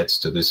 Alice adds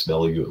to this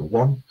value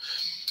 1.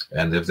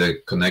 And if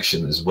the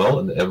connection is well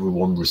and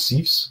everyone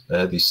receives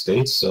these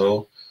states,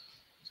 so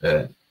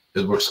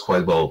it works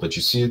quite well. But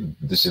you see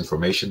this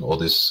information, or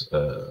this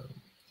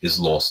is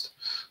lost.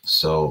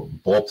 So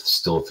Bob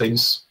still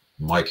thinks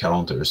my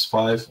counter is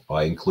 5.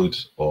 I include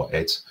or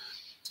add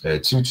 2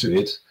 to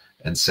it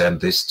and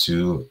send this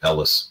to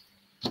Alice.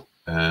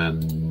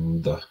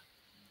 And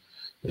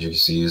as you can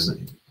see,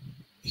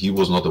 he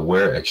was not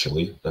aware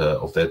actually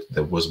of that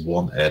there was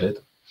 1 added.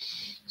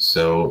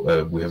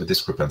 So we have a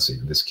discrepancy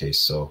in this case.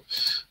 So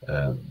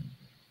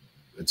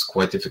it's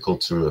quite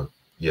difficult to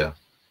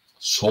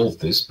solve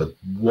this, but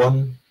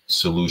one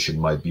solution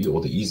might be,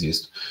 or the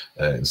easiest,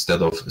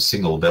 instead of a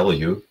single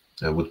value,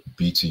 would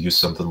be to use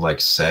something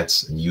like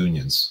sets and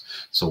unions.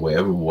 So where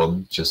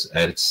everyone just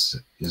adds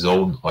his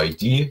own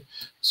ID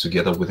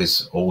together with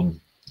his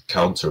own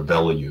counter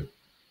value.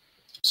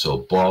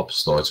 So Bob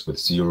starts with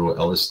 0,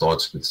 Alice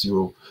starts with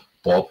 0,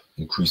 Bob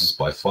increases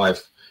by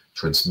 5,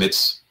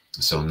 transmits.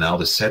 So now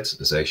the set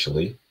is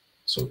actually,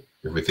 so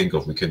if we think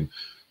of, we can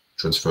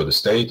transfer the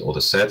state or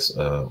the set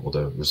or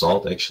the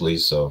result actually.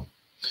 So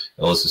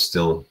Alice is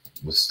still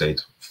with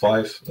state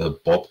 5,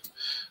 Bob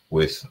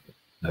with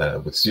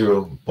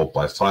 0, Bob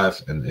by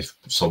 5, and if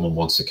someone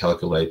wants to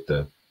calculate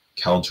the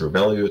counter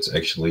value, it's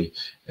actually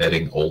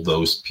adding all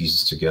those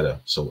pieces together.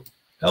 So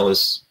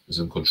Alice is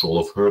in control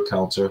of her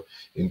counter,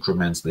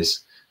 increments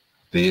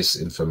this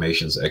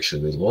information is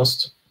actually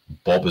lost.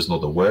 Bob is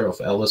not aware of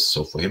Alice,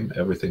 so for him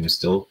everything is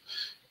still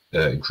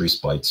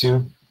increased by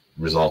 2,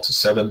 result is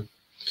 7.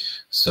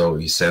 So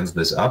he sends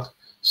this up.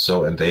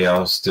 So, and they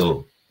are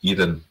still,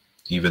 even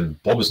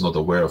Bob is not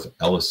aware of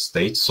Alice's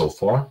state so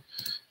far.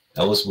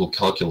 Alice will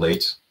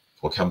calculate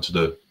or come to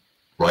the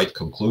right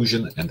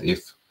conclusion, and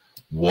if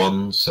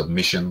one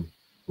submission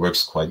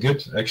works quite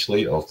good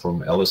actually, or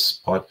from Alice's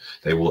part,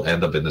 they will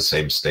end up in the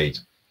same state.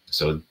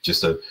 So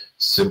just a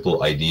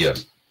simple idea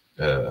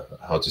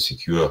how to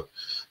secure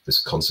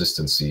this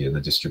consistency in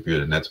the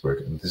distributed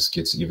network. And this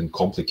gets even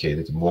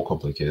complicated, more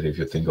complicated, if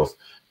you think of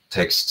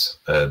text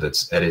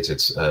that's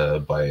edited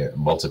by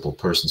multiple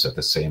persons at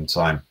the same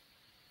time.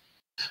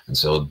 And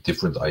so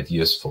different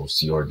ideas for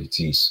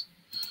CRDTs.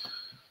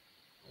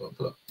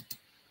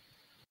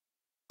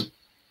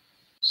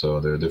 So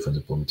there are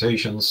different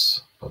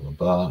implementations, blah, blah,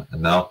 blah.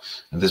 And now,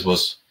 and this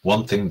was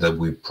one thing that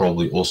we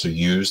probably also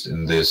used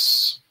in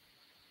this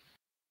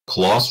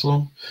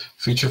classroom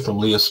feature from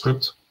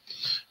LiaScript.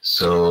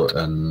 So,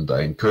 and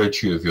I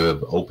encourage you, if you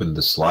have opened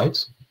the slide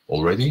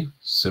already,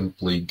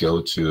 simply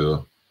go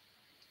to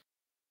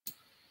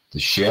the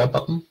share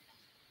button,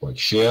 like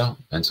share,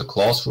 enter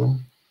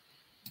classroom.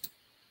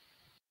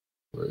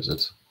 Where is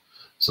it?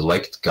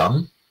 Select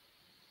gun.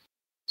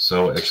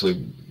 So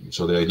actually,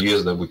 so the idea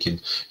is that we can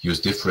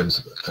use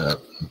different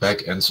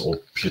backends or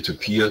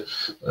peer-to-peer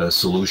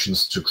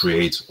solutions to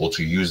create or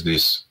to use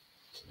this,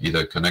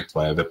 either connect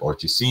via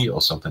WebRTC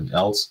or something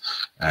else,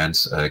 and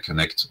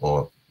connect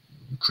or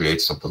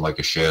create something like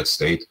a shared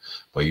state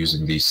by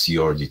using these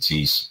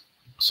CRDTs.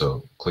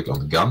 So click on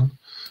the gun,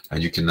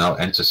 and you can now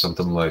enter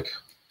something like,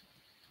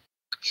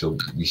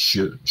 we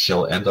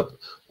shall end up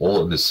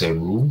all in the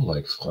same room,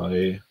 like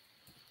Freiberg.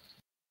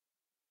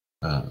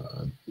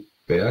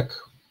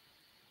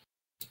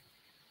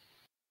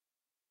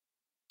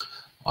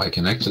 I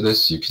connect to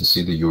this. You can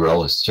see the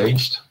URL has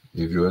changed.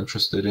 If you're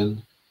interested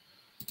in,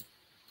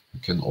 you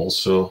can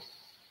also,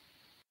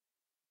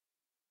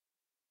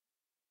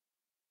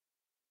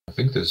 I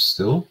think there's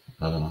still,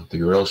 the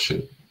URL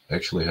should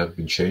actually have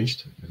been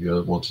changed if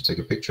you want to take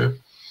a picture.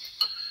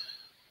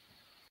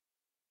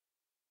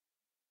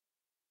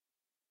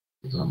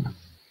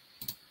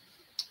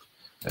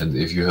 And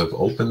if you have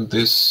opened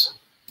this,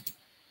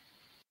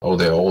 oh,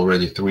 there are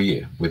already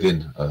 3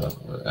 within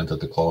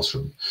entered the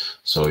classroom.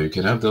 So you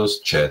can have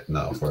those chat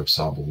now, for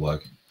example,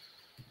 like,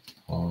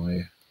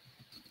 hi.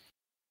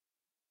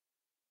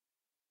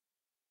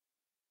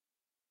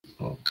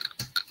 Oh.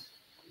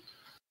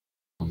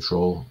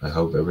 Control, I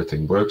hope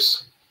everything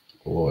works.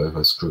 Or if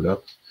I screwed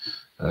up,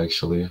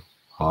 actually,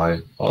 hi,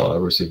 oh, I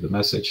received the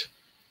message.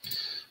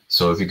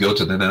 So if you go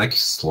to the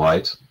next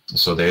slide,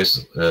 so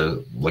there's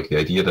like the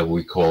idea that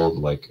we call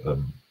like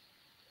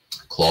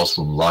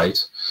classroom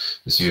light.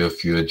 So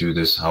if you do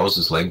this, how is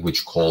this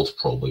language called,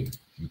 probably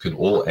you can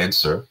all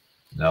answer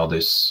now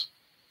this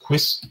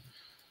quiz.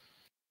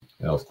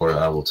 Yeah, of course,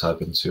 I will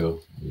type into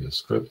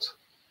LiaScript.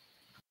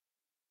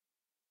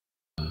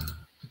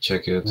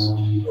 Check it.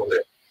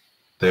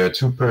 There are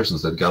 2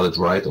 persons that got it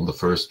right on the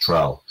first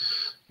trial,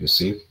 you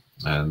see,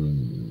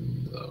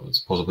 and it's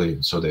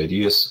possibly, so the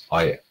idea is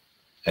I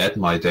add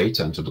my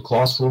data into the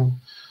classroom,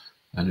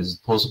 and is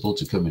it possible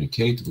to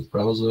communicate with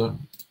browser?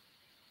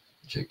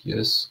 Check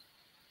yes.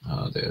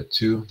 There are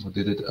 2 who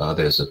did it.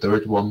 There's a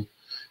 3rd one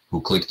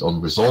who clicked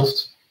on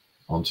resolved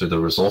onto the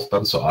resolve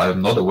button. So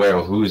I'm not aware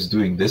of who is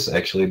doing this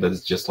actually, but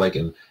it's just like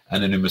an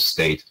anonymous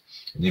state.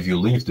 And if you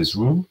leave this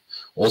room,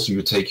 also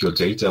you take your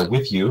data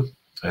with you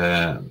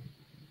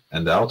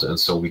and out. And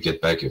so we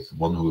get back, if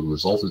one who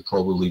resolved it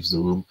probably leaves the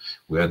room,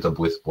 we end up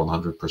with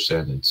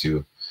 100% and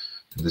 2.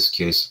 In this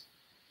case,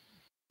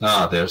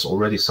 there's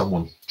already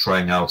someone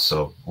trying out.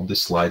 So on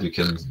this slide, you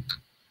can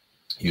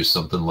use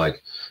something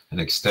like an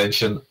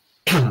extension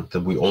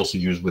that we also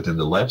use within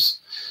the labs.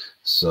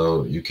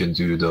 So you can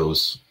do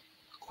those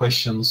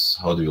questions.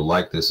 How do you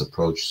like this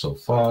approach so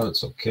far?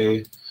 It's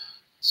okay.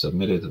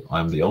 Submit it.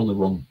 I'm the only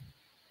one.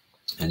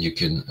 And you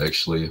can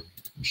actually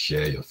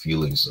share your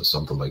feelings or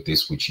something like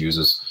this, which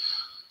uses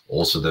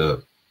also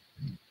the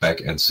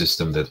back-end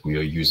system that we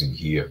are using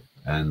here.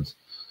 And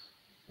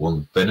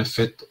one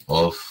benefit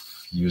of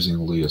using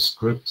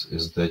LiaScript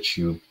is that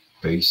you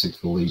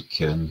basically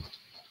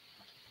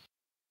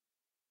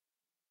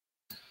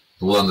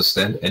will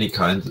understand any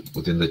kind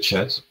within the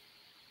chat.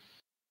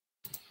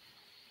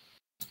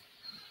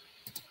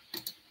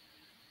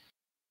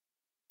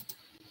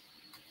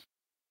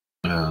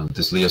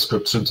 This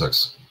LiaScript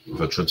syntax.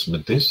 If I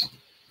transmit this,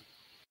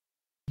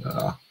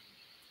 I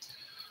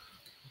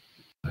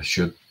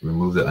should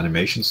remove the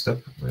animation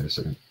step. Wait a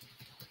second.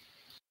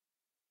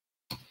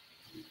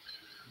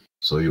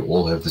 So you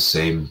all have the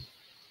same,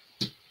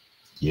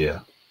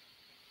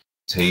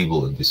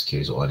 table in this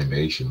case, or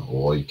animation,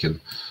 or you can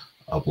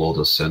upload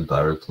or send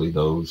directly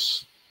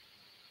those.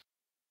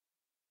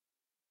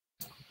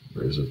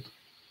 Where is it?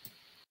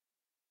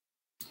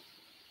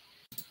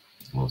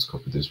 Let's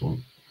copy this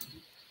one.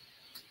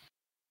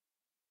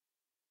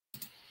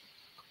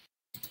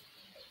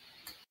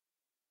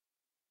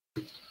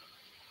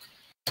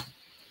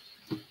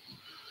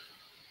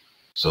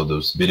 So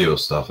those video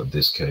stuff in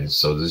this case.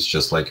 So this is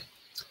just like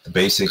the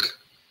basic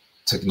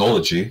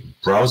technology,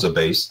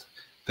 browser-based,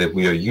 that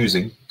we are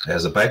using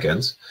as a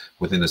backend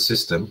within the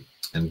system.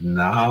 And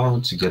now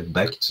to get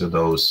back to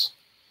those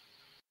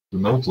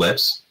remote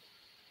labs,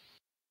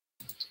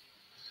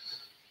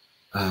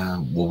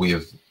 what we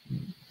have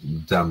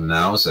done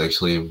now is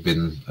actually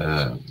been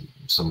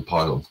some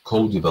part of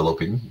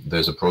co-developing.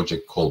 There's a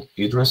project called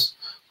Edrys,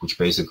 which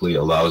basically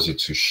allows you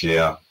to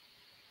share,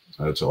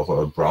 to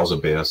offer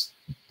browser-based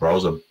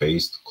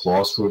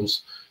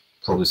classrooms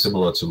probably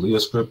similar to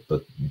LiaScript,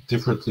 but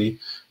differently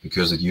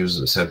because it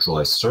uses a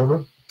centralized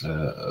server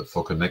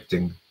for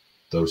connecting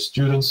those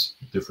students,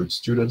 different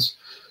students,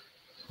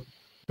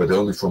 but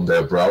only from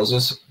their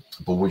browsers.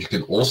 But what you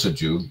can also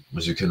do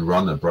is you can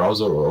run a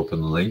browser or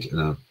open a link in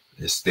a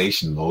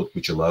station mode,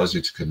 which allows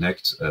you to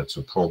connect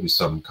to probably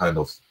some kind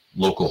of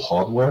local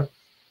hardware.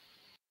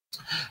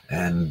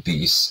 And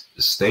the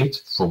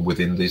state from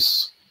within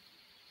this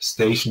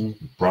station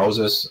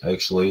browsers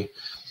actually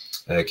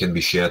can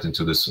be shared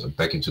into this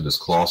back into this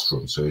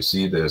classroom. So you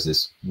see there's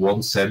this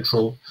one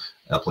central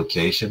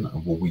application,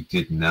 and what we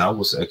did now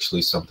was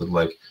actually something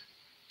like,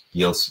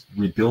 let's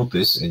rebuild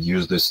this and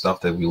use this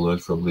stuff that we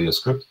learned from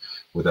LiaScript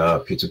with our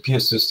peer-to-peer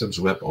systems,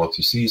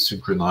 WebRTC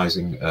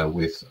synchronizing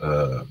with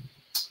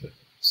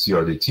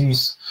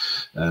CRDTs,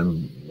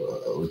 and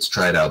let's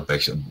try it out.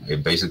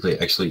 Basically,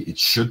 actually, it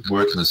should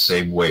work in the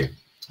same way.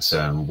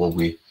 So what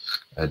we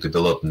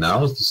developed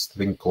now is this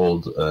thing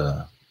called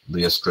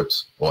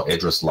LiaScript or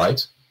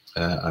edrys-Lite.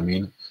 I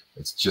mean,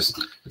 it's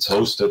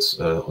hosted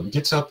on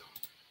GitHub.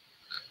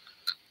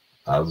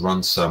 I've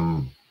run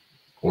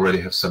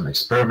already have some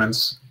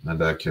experiments,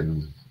 and I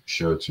can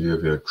show it to you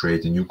if you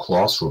create a new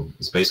classroom.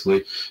 It's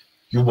basically,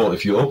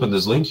 if you open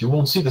this link, you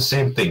won't see the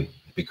same thing,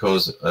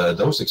 because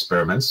those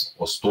experiments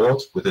are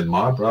stored within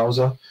my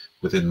browser,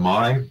 within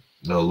my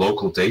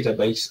local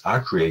database. I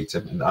create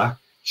them and I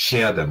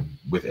share them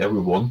with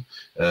everyone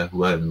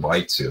who I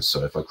invite to.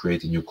 So if I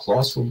create a new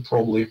classroom,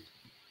 probably,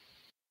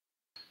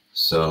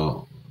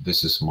 so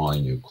this is my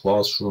new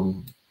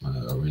classroom.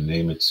 I'll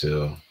rename it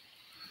to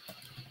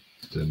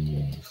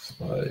Demo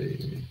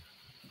Freiberg.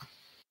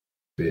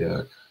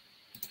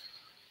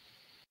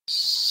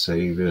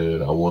 Save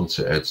it. I want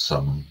to add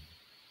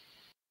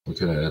we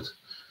can add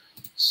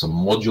some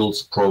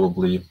modules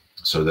probably.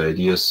 So the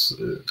idea is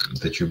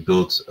that you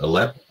build a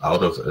lab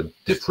out of a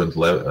different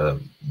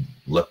lab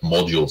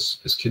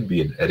modules. This could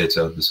be an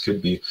editor, this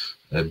could be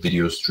a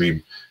video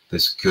stream,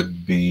 this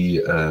could be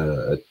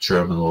a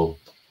terminal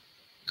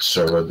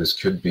server, this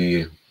could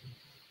be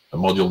a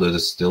module that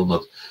is still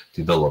not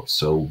developed.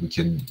 So we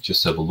can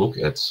just have a look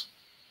at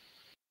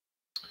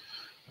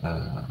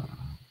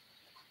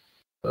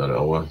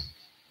our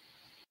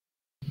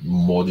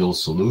module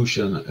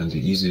solution, and the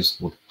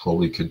easiest what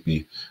probably could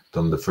be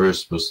done the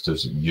first was to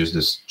use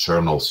this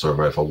terminal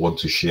server if I want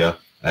to share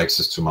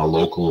access to my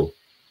local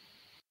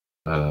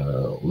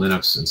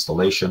Linux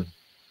installation.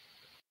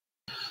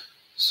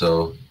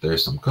 So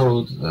there's some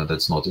code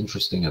that's not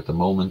interesting at the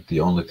moment. The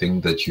only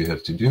thing that you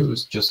have to do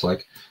is just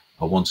like,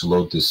 I want to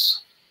load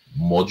this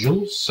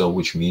module, so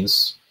which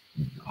means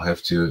I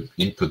have to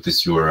input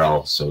this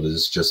URL. So this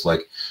is just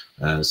like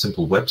a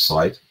simple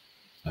website.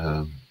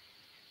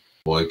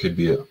 Or it could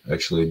be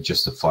actually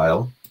just a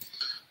file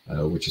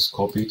which is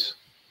copied.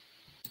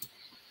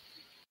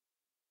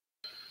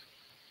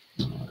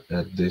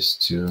 Add this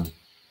to,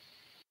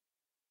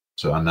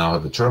 so I now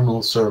have a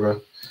terminal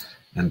server,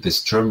 and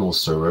this terminal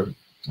server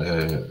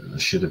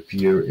should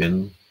appear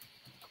in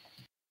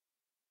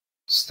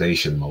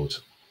station mode.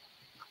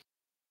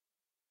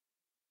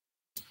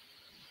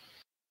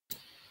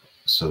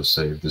 So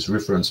say this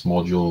reference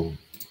module,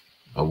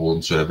 I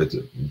want to have it,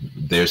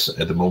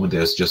 at the moment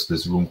there's just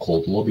this room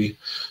called lobby,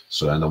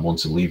 so, and I want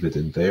to leave it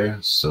in there,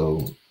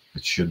 so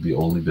it should be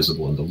only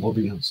visible in the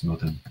lobby. It's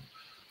not in.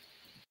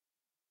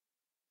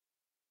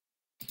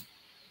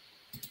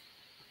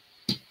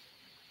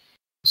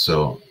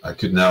 So I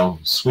could now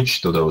switch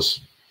to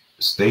those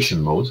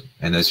station mode,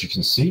 and as you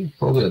can see,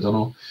 probably, I don't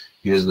know,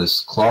 here's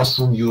this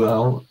classroom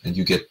URL, and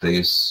you get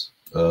this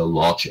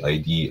large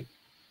ID.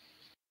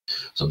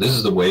 So this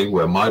is the way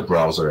where my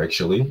browser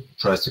actually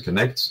tries to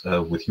connect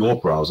with your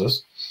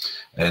browsers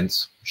and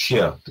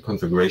share the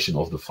configuration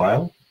of the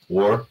file,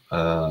 or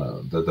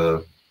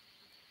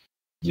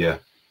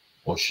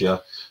or share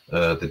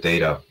the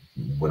data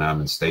when I'm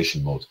in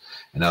station mode.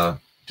 And I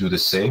do the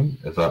same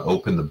if I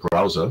open the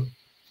browser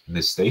in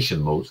this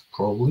station mode.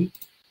 Probably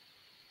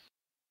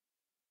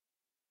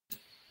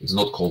it's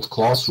not called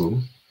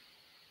classroom,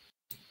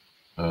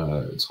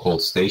 it's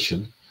called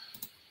station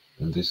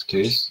in this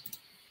case.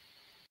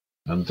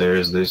 And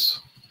there's this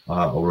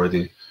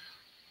already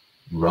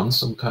run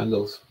some kind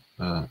of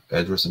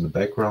address in the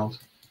background.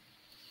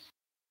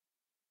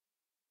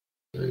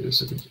 Wait a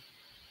second.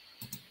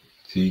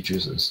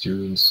 Teachers and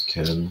students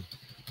can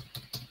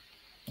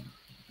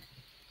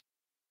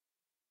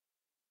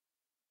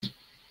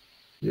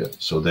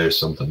so there's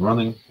something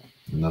running,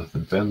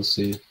 nothing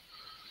fancy.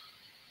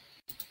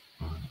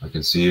 I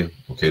can see,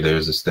 okay,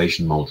 there's a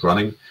station mode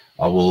running.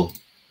 I will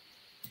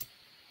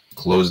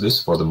close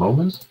this for the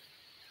moment.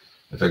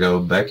 If I go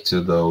back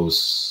to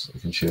those, I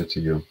can share it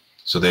to you.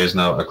 So there's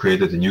now, I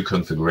created a new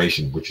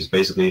configuration, which is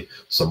basically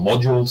some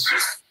modules,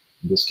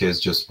 in this case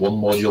just one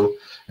module,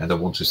 and I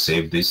want to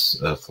save this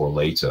for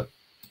later.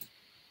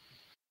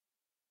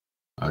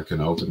 I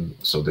can open,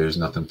 so there's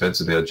nothing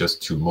fancy, there are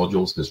just two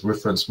modules, this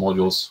reference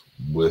modules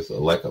with a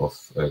lack of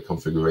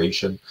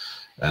configuration,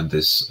 and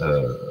this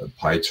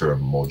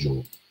PyTerm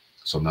module,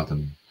 so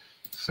nothing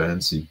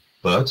fancy.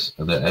 But,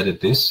 and I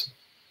added this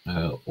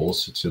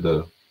also to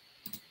the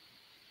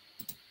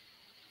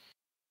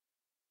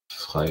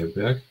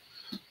Freiberg.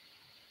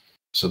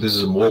 So this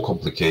is a more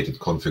complicated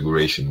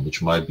configuration,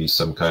 which might be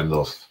some kind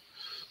of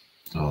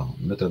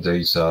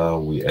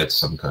metadata. We add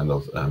some kind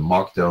of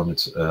markdown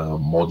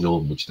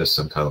module, which does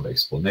some kind of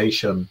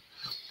explanation.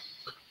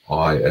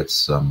 I add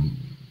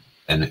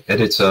an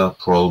editor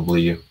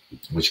probably,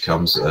 which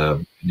comes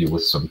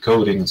with some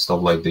coding and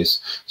stuff like this.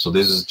 So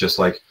this is just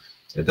like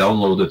a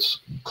downloaded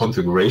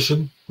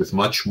configuration with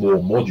much more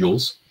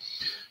modules.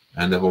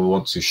 And if I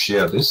want to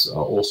share this, I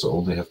also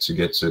only have to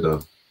get to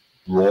the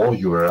raw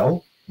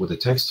URL where the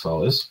text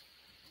file is.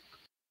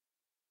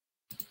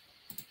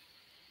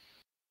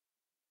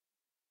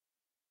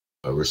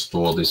 I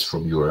restore this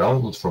from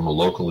URL, not from a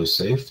locally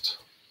saved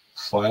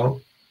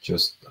file.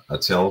 Just I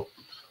tell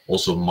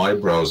also my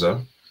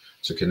browser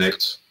to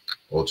connect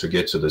or to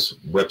get to this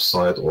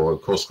website or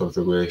course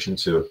configuration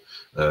to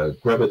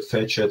grab it,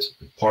 fetch it,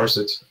 parse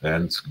it,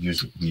 and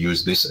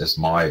use this as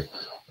my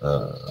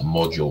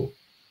module.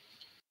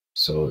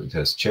 So it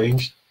has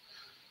changed.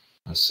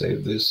 I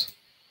save this.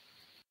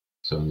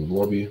 So in the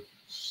lobby.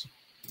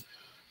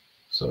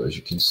 So as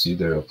you can see,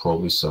 there are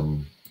probably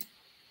some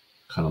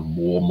kind of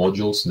more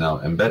modules now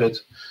embedded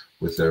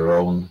with their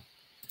own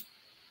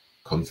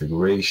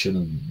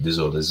configuration,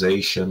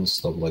 visualization,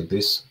 stuff like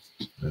this.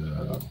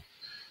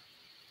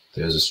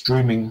 There's a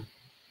streaming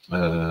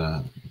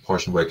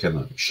portion where I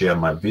can share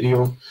my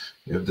video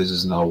if this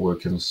is now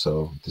working.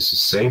 So this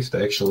is saved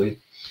actually.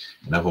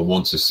 And if I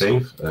want to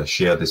save,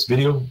 share this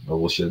video, I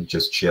will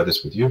just share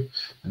this with you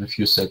in a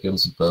few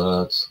seconds.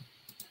 But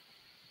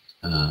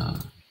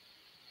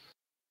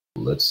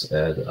let's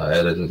add, I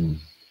added in.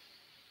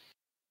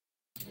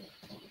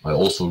 I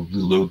also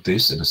reload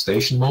this in a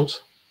station mode.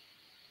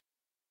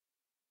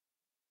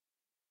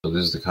 So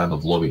this is the kind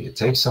of lobby. It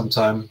takes some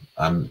time.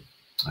 Damn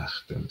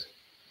it.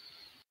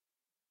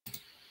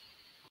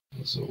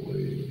 Let's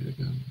wait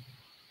again.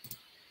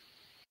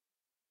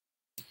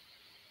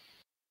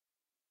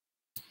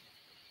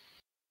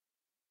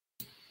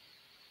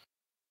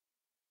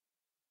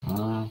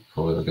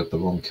 Probably I got the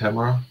wrong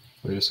camera.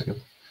 Wait a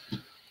second.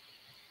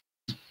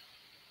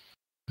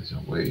 There's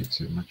way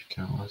too much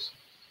cameras.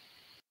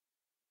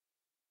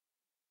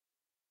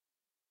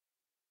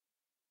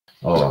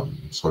 Oh,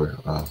 I'm sorry.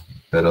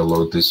 Better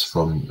load this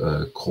from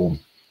Chrome.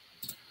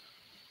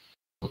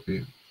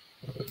 Copy.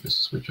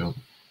 Just switch on.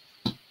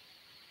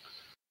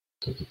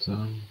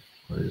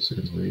 Wait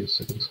a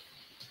second.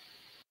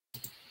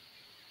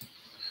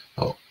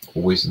 Oh,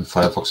 always in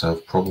Firefox I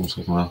have problems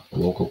with my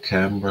local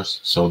cameras.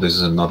 So this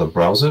is another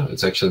browser.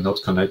 It's actually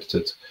not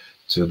connected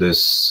to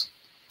this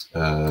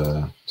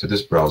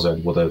browser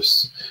and what I've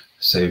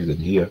saved in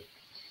here,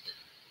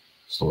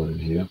 stored in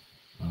here.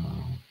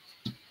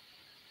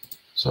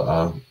 So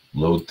I'll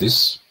load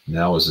this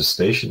now as a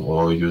station,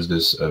 or I'll use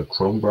this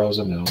Chrome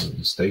browser now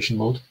in station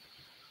mode.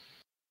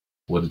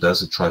 What it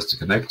does, it tries to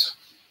connect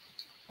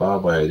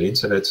via the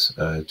internet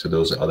to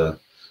those other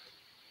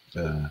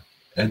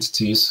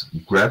entities,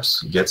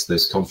 gets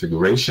this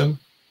configuration,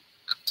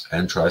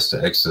 and tries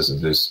to access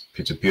this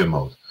peer-to-peer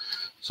mode.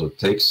 So it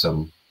takes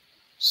some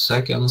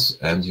seconds,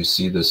 and you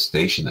see the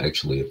station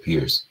actually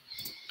appears.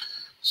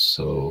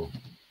 So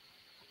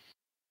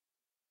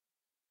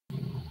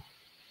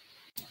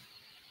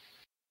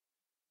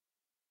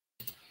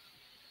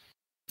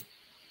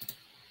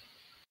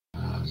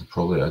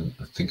probably, I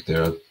think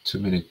there are too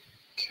many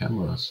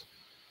cameras.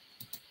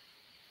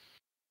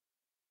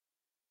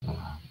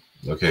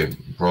 Okay,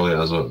 probably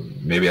also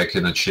maybe I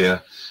cannot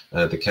share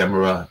the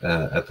camera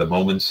at the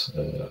moment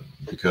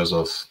because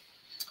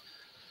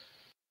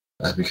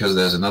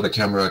there's another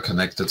camera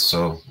connected.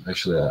 So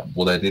actually,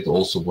 what I did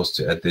also was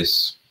to add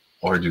this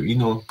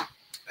Arduino,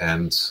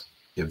 and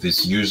if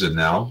this user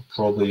now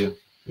probably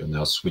will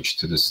now switch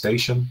to the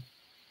station,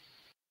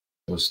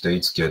 those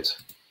states get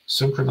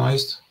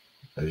synchronized.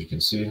 As you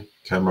can see,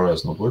 camera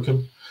is not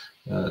working.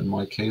 In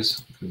my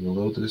case, we will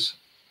load this.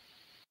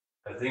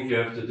 I think you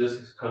have to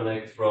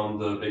disconnect from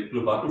the big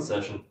blue button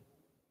session.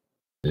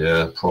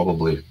 Yeah,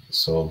 probably.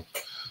 So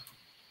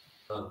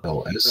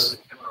LS.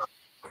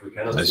 We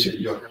cannot see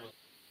your camera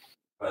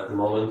at the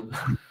moment.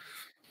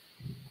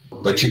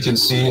 But you can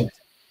see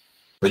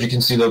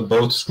the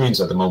both screens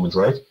at the moment,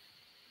 right?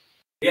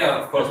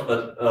 Yeah, of course.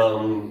 But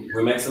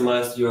we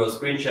maximized your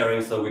screen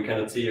sharing, so we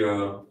cannot see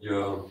your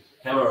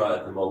camera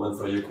at the moment.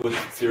 So you could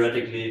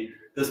theoretically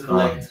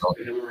disconnect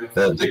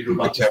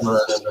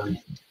the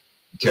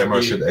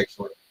camera should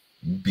actually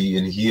be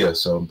in here.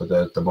 So, but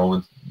at the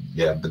moment,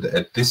 yeah, but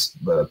at this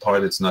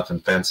part, it's nothing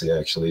fancy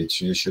actually.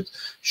 You should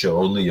show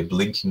only a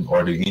blinking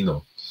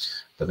Arduino.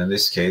 But in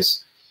this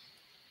case,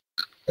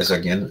 as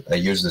again, I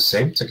use the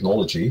same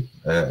technology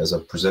as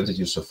I've presented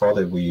you so far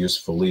that we use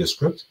for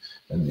LiaScript.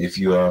 And if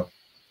you are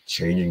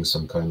changing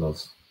some kind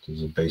of,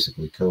 this is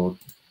basically code.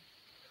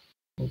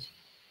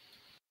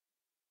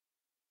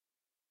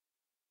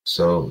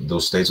 So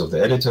those states of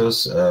the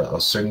editors are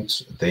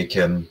synced. They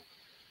can,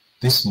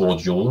 this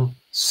module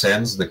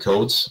sends the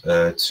code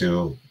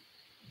to,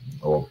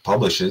 or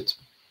publish it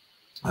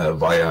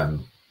via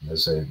an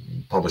there's a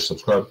publish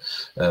subscribe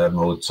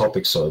mode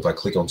topic. So if I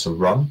click onto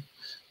run,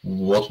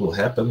 what will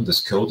happen?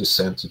 This code is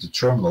sent to the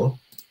terminal.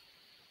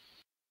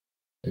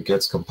 It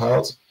gets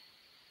compiled.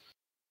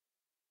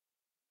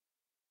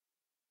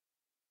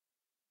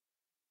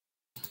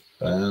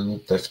 And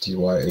fty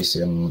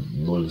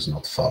ACM 0 is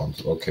not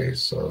found. Okay,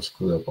 so I'll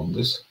screw up on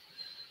this.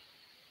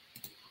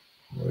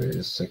 Wait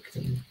a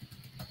second.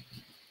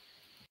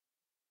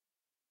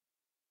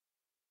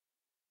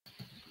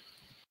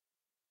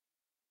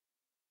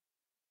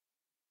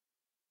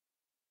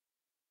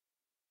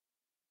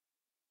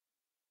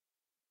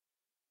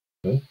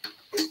 Okay.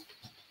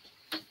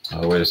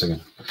 Oh, wait a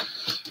second.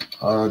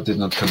 I did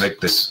not connect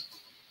this,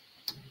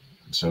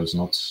 so it's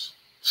not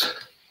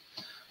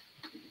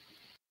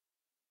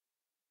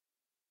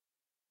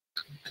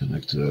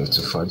connected.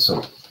 To find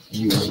some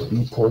user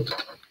import.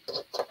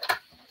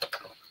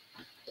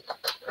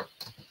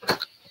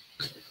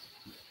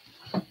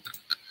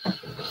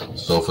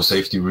 So for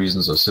safety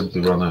reasons, I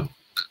simply run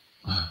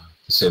the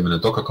same in a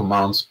Docker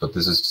command, but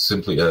this is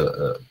simply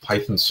a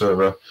Python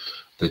server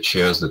that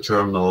shares the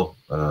terminal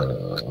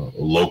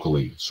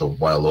locally, so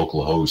via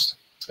localhost.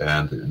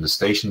 And in the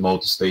station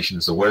mode, the station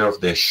is aware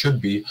of there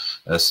should be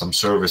some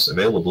service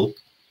available,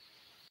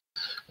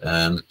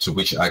 and to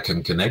which I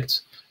can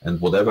connect. And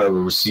whatever I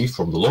will receive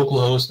from the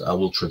localhost, I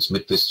will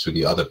transmit this to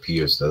the other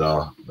peers that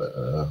are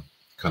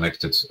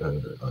connected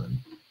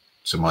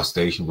to my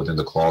station within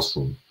the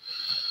classroom.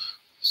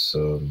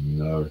 So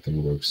now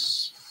everything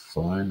works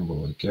fine.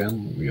 Well,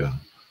 again, we are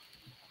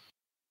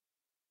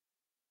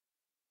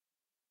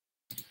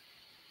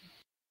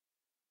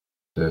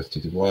the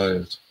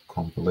FTTY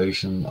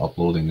compilation,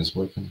 uploading is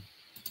working.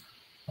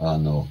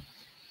 No.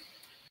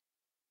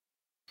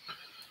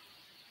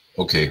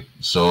 Okay,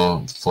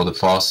 so for the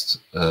fast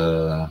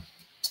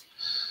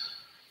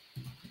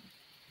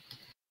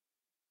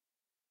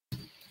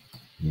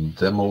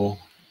demo,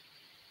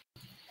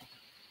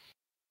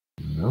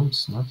 no,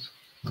 it's not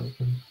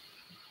open.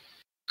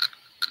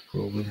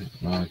 Probably.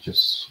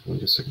 Just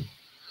wait a second.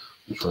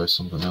 Try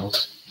something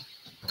else.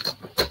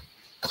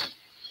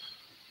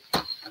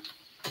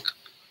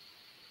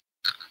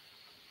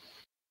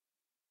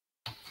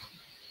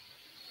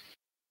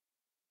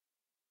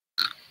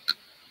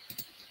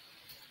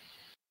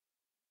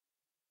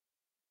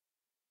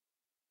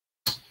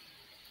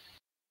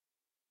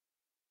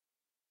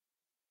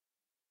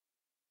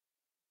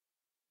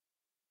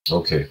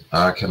 Okay,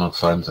 I cannot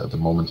find at the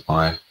moment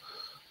my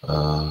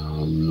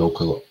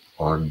local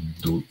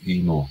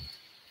Arduino.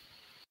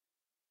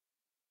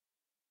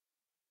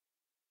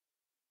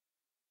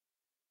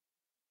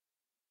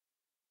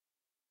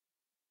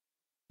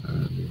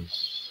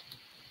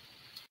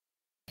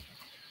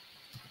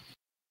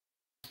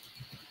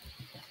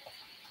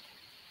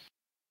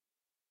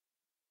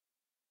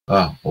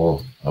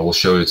 Well, I will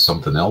show you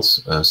something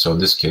else. So in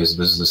this case,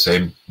 this is the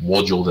same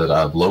module that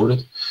I've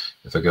loaded.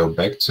 If I go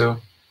back to,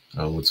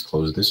 let's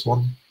close this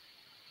one,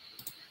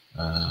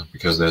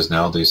 because there's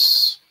now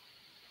this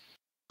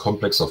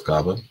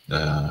Komplexaufgabe,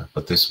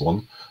 but this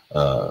one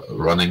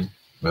running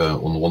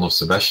on one of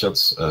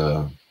Sebastian's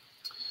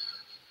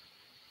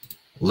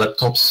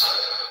laptops,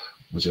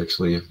 which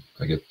actually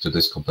I get to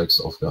this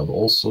Komplexaufgabe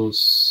also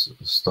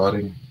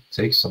starting.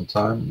 Takes some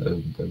time,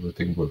 and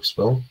everything works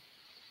well.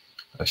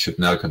 I should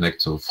now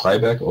connect to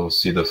Freiberg or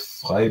see the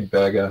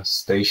Freiberger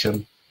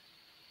station.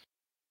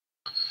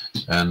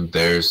 And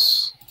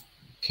there's,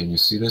 can you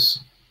see this?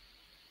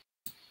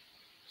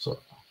 So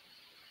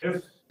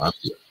Yes. I'm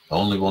the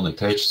only one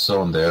attached,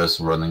 so and there's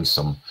running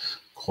some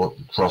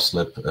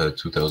CrossLab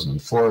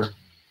 2004.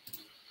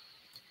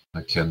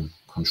 I can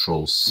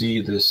Control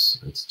C this,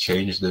 let's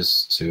change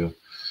this to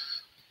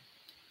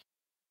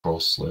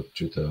CrossLab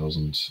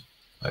 2000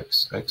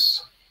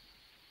 XX.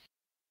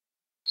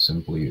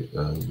 Simply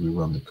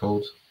rerun the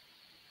code,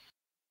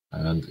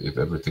 and if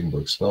everything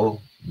works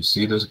well, you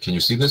see this. Can you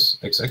see this?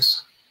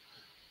 XX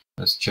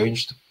has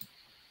changed.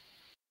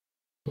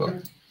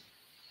 Well,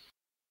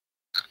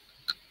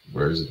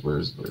 where is it? Where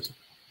is it? Where is it?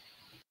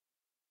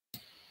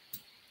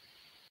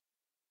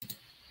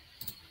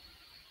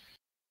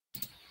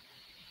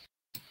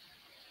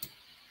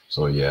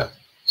 So yeah,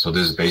 so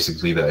this is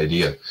basically the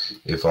idea.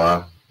 If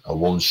I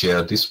won't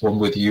share this one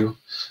with you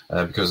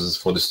because it's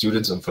for the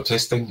students and for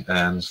testing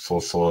and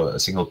for a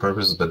single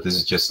purpose, but this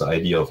is just the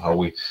idea of how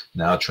we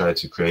now try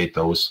to create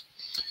those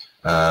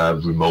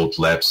remote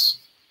labs.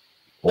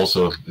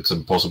 Also, it's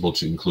impossible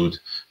to include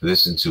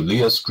this into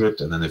LiaScript,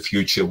 and in the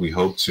future we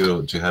hope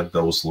to have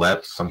those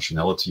lab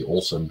functionality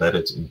also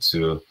embedded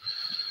into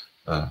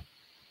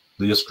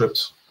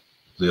LiaScript.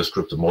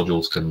 LiaScript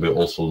modules can be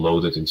also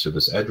loaded into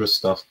this address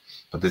stuff.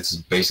 But this is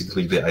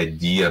basically the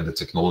idea and the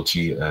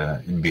technology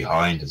in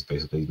behind is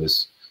basically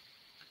this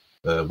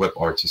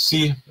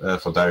WebRTC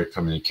for direct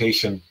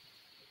communication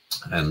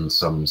and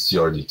some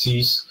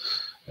CRDTs.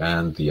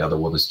 And the other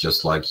one is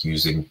just like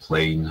using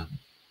plain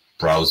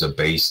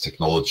browser-based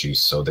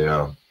technologies. So there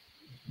are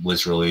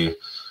literally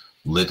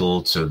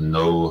little to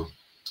no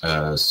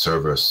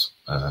servers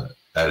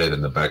added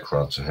in the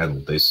background to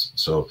handle this.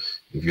 So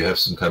if you have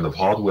some kind of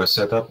hardware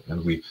setup,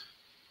 and we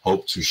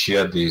hope to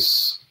share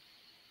this,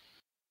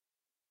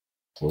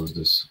 close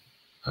this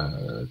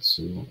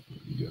to,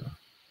 yeah,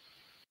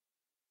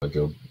 I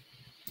go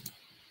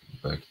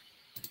back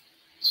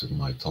to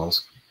my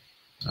task.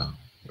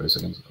 Wait a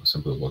second, I'll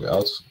simply log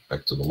out,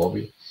 back to the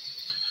lobby.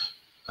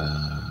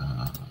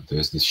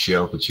 There's this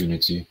share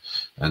opportunity,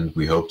 and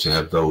we hope to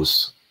have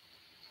those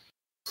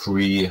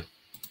free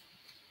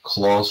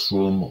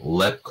classroom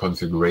lab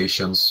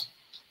configurations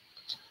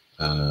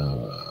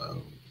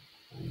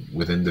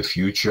within the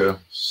future.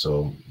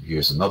 So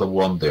here's another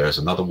one, there's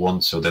another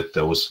one, so that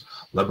those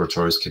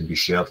laboratories can be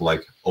shared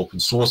like open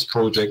source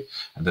project,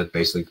 and that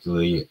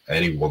basically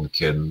anyone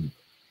can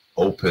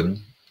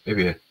open,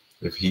 maybe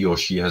if he or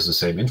she has the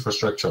same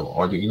infrastructure,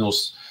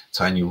 Arduinos,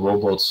 tiny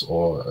robots,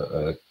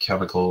 or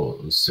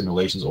chemical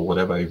simulations, or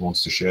whatever he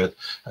wants to share it,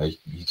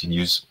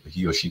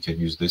 he or she can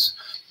use this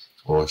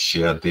or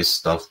share this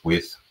stuff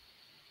with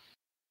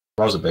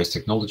browser-based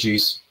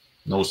technologies.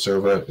 No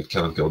server, it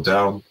cannot go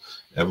down.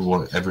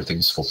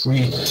 Everything's for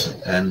free,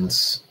 and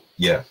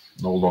yeah,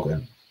 no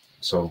login.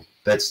 So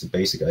that's the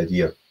basic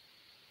idea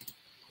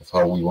of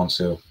how we want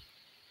to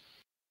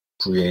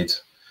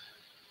create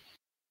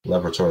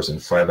laboratories in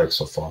Freiberg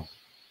so far.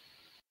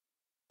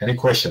 Any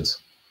questions?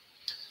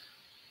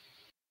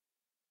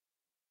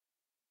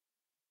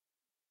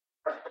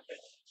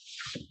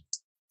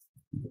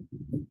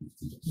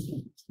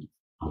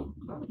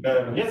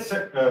 Yes,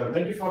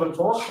 thank you for the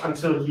talk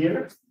until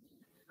here.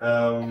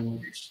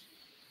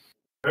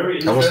 Very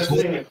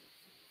interesting.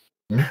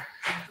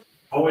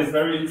 Always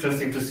very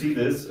interesting to see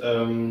this.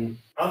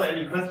 Are there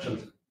any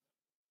questions?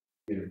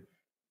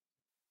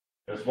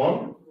 There's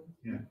one.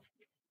 Yeah.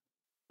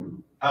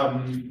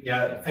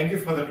 Yeah, thank you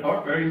for the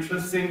talk. Very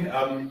interesting.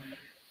 I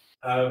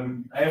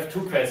have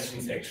two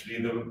questions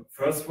actually. The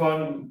first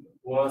one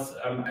was,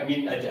 I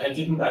mean, I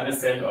didn't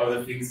understand all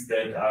the things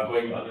that are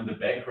going on in the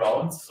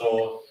background.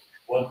 So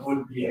what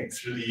would be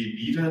actually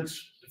needed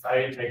if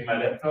I take my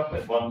laptop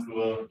and want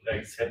to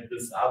like set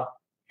this up,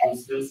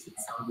 use this in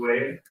some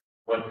way?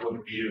 What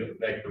would be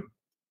like the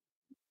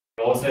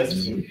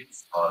process to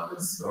install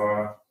this,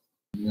 or?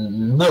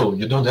 No,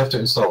 you don't have to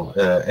install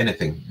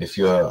anything. If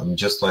you're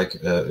just like,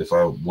 if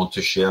I want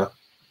to share,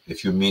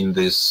 if you mean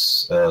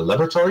this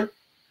laboratory,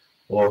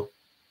 or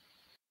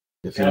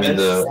if you mean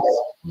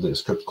the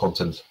script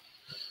content.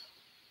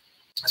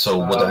 So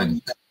what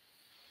I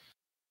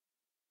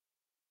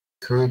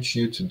encourage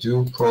you to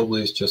do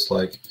probably is just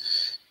like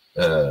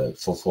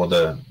for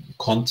the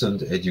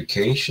content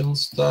education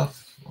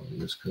stuff,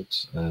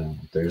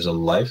 there's a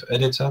live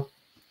editor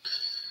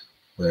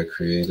where I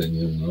create a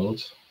new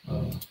node.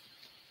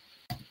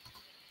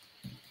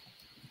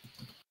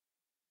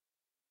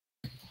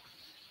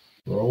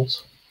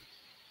 World.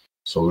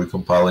 So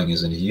recompiling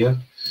is in here,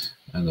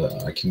 and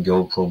I can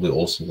go probably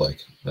also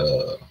like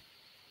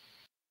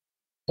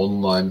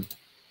online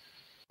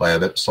via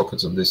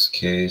WebSockets in this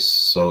case.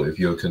 So if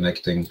you're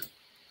connecting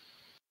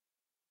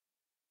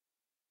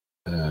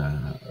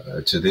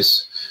to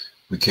this,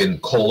 we can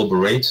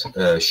collaborate,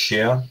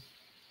 share,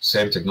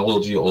 same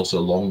technology, also a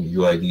long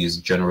UID is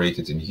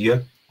generated in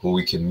here, where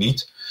we can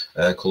meet,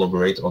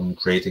 collaborate on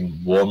creating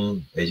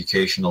one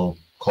educational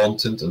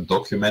content and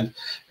document,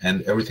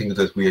 and everything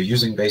that we are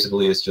using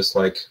basically is just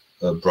like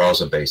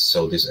browser based.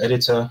 So this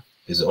editor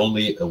is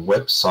only a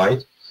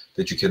website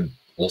that you can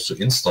also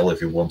install if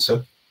you want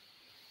to,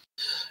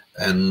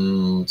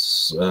 and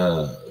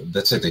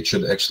that's it. It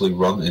should actually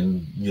run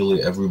in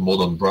nearly every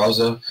modern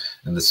browser,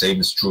 and the same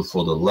is true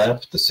for the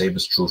lab, the same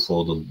is true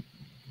for the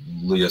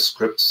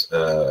LiaScript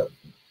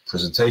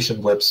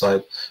presentation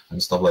website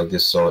and stuff like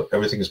this. So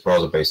everything is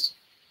browser based.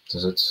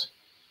 Does it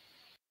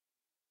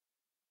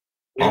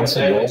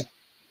answer yours?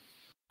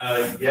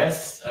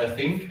 Yes, I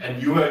think.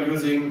 And you are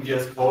using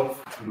VS Code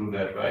to do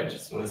that, right?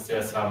 So is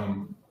there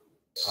some?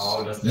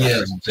 How does that?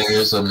 Yeah, there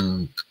is a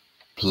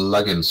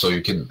plugin, so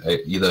you can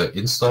either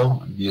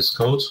install VS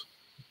Code.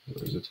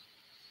 Where is it?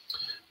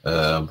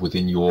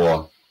 Within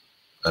your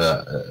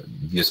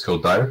VS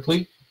Code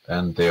directly,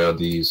 and there are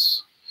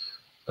these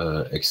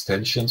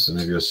extensions,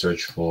 and if you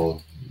search for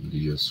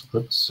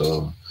LiaScript,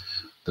 so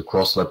the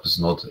CrossLab is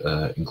not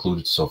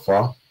included so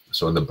far.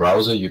 So in the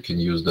browser, you can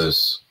use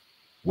this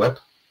web,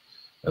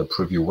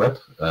 preview web,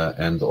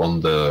 and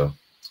on the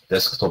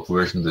desktop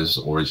version, this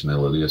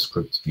original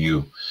LiaScript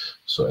view.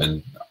 So,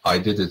 and I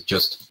did it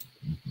just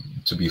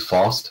to be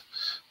fast.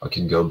 I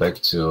can go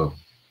back to,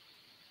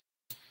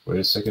 wait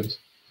a second.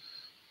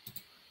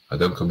 I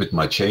don't commit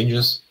my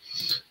changes,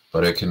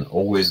 but I can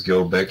always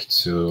go back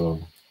to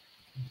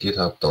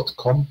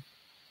github.com.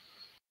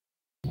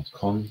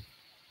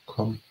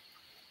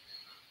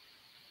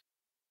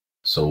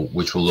 So,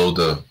 which will load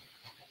the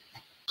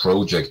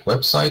project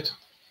website,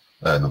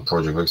 not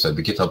project website,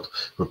 the GitHub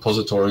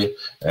repository.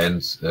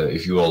 And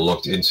if you are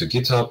logged into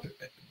GitHub,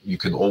 you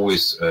can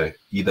always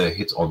either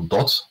hit on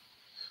dot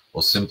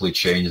or simply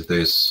change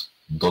this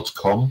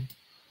 .com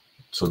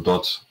to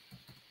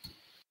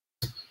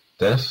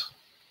 .dev,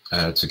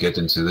 to get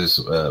into this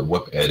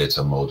web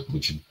editor mode,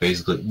 which is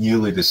basically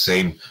nearly the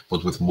same,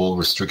 but with more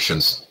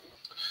restrictions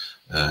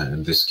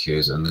in this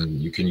case.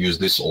 And you can use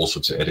this also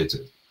to edit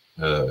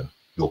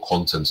your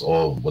content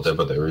or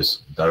whatever there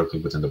is directly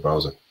within the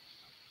browser.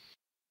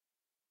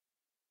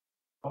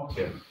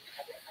 Okay.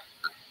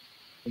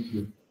 Thank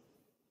you.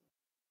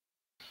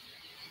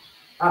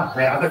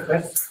 My other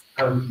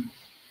question.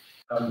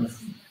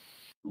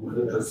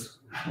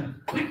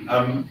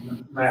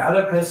 My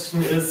other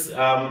question is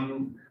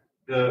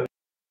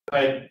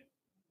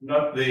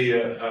not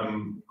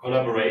the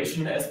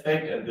collaboration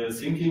aspect and the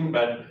syncing,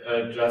 but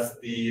just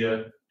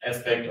the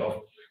aspect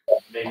of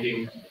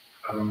making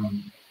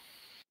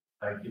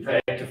like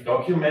interactive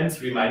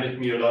documents reminded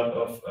me a lot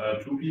of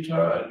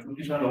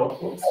Jupyter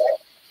notebooks.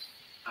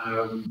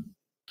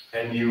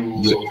 Can you?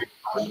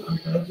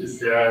 Is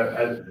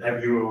there?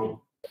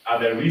 Are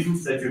there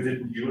reasons that you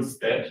didn't use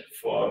that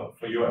for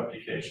your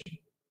application?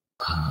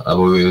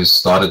 We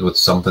started with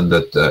something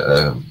that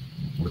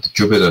with the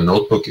Jupyter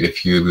notebook,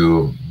 if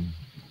you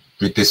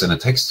read this in a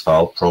text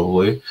file,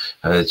 probably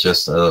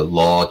just a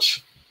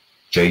large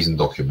JSON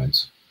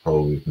document,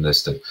 probably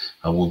nested,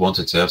 and we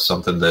wanted to have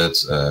something that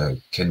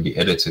can be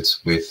edited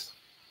with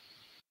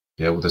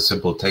a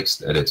simple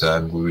text editor,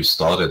 and we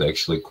started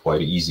actually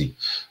quite easy.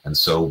 And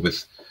so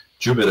with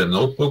Jupyter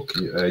Notebook,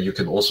 you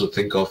can also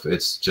think of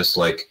it's just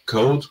like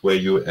code where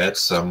you add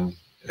some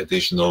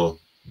additional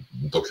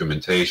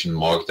documentation,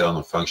 markdown,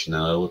 or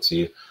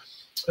functionality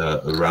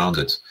around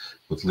it.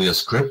 With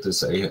LiaScript,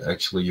 it's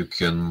actually you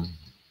can,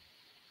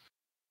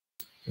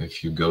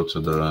 if you go to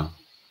the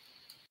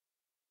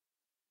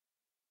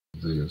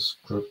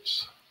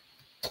LiaScript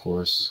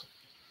course,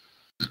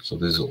 so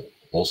this is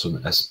also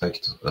an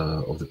aspect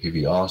of the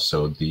PVR,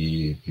 so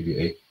the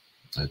PVA,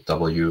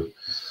 WPWA.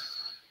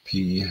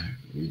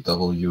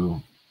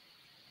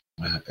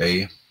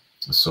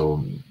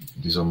 So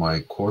these are my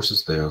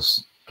courses, they are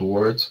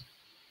stored.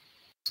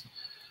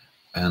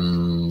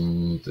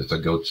 And if I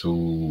go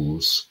to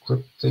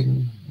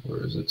scripting,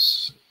 where is it?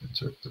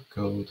 Interactive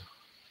code.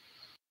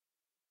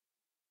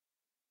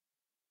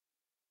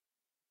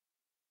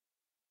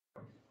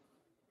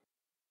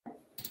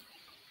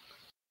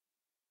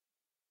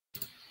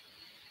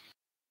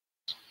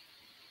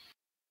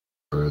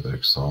 Further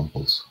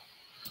examples.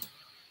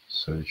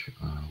 Search,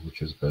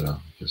 which is better?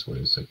 Just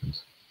wait a second.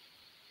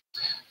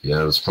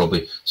 Yeah, it's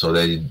probably, so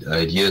the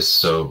idea is,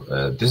 so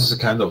this is a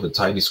kind of a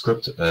tiny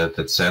script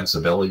that sends a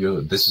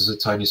value. This is a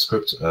tiny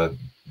script.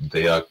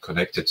 They are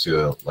connected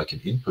to like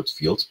an input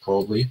field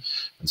probably.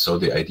 And so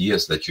the idea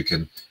is that you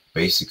can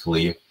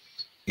basically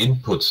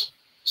input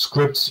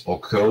scripts or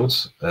code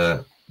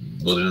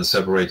not in a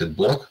separated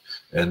block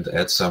and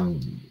add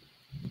some,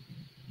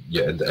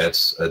 and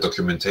adds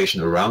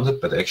documentation around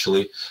it, but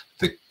actually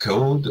the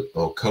code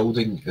or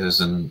coding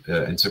is an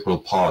integral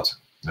part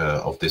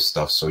of this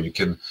stuff. So you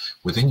can,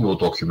 within your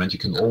document, you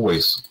can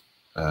always,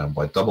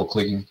 by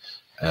double-clicking,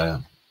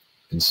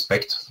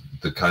 inspect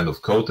the kind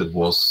of code that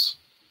was,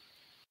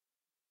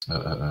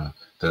 that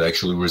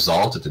actually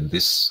resulted in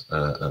this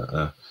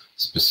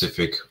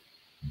specific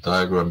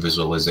diagram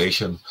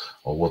visualization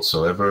or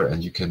whatsoever,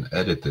 and you can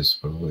edit this.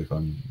 Probably if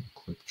I'm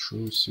click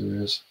through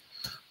serious,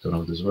 don't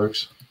know if this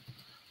works.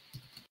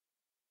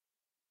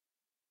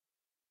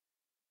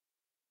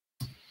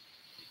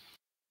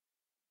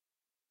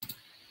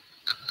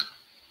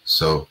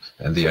 So,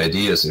 and the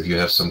idea is if you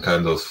have some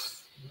kind of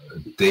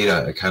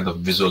data, a kind of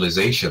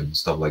visualization,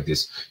 stuff like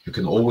this, you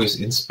can always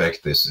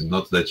inspect this, and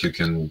not that you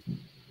can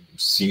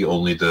see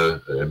only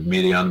the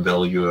median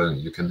value,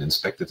 and you can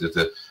inspect it if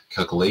the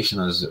calculation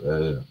is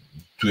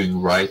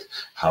doing right,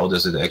 how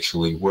does it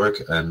actually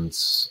work, and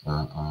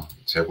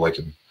to have like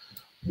a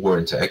more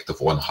interactive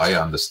or higher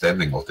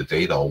understanding of the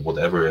data or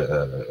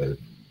whatever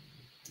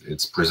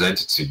it's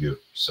presented to you.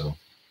 So,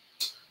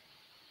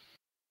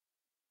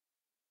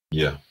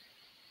 yeah.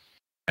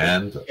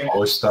 And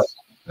our stuff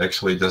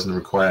actually doesn't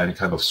require any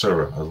kind of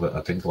server.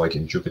 I think like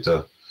in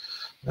Jupyter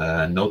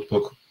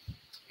Notebook,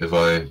 if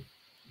I,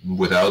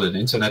 without an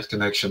internet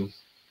connection,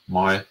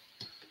 my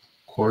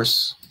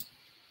course,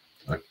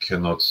 I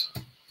cannot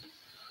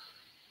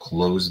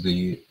close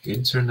the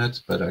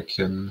internet, but I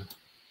can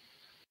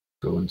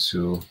go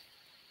into,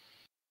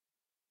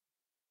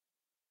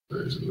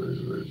 where is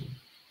it?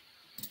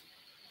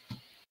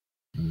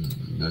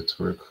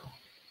 Network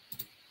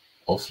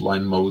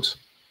offline mode.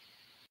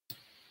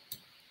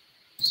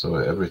 So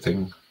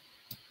everything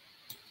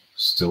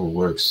still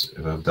works.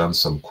 If I've done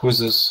some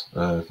quizzes,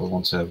 if I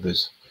want to have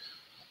this.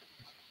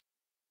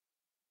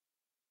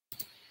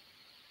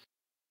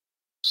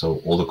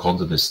 So all the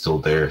content is still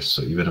there.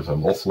 So even if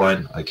I'm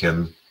offline, I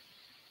can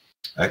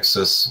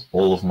access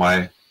all of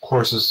my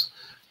courses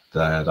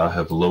that I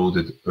have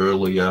loaded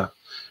earlier.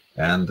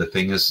 And the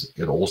thing is,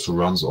 it also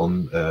runs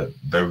on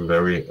very,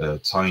 very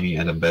tiny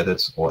and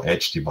embedded or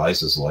edge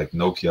devices like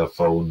Nokia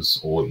phones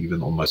or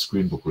even on my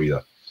screenbook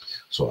reader.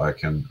 So I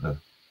can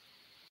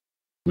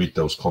read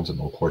those content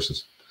or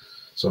courses.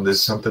 So this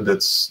is something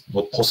that's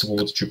not possible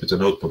with Jupyter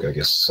Notebook, I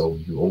guess. So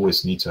you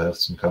always need to have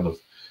some kind of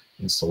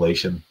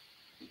installation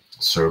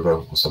server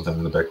or something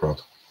in the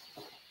background.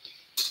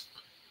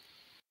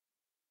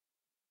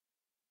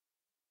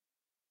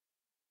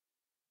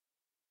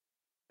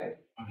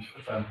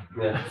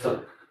 Yeah,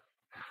 so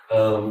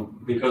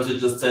because you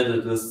just said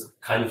it is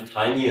kind of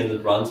tiny and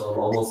it runs on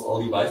almost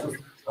all devices,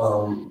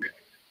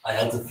 I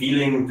had the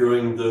feeling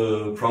during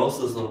the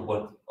process of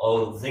what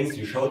all the things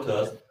you showed to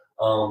us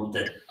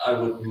that I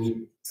would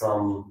need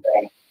some,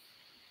 like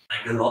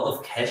a lot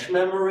of cache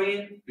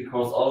memory,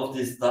 because all of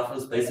this stuff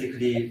is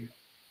basically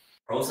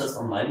processed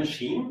on my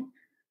machine.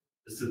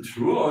 Is it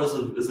true, or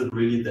is it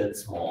really that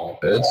small?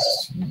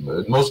 It's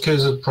in most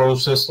cases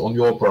processed on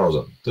your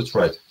browser. That's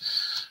right.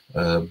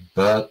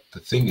 But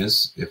the thing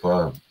is, if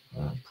I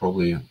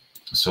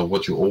so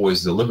what you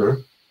always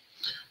deliver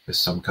is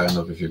some kind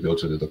of, if you go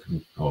to the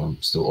document, oh,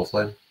 I'm still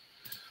offline.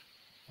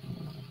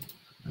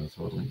 No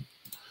throttling.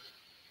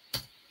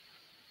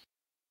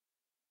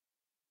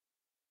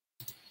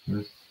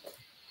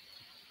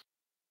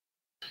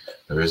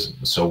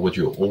 So what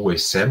you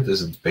always send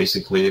is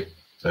basically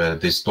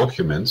this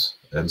document,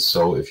 and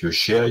so if you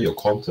share your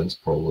content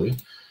probably,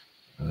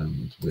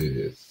 and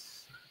you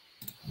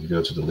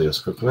go to the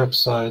LiaScript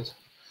website,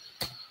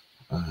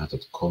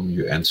 .com,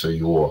 you enter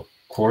your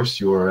course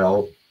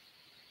URL,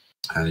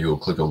 and you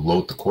click on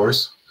load the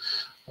course.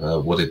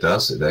 What it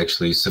does, it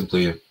actually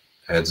simply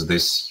adds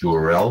this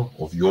URL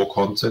of your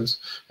content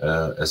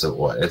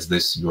adds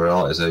this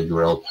URL as a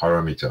URL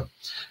parameter.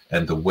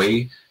 And the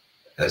way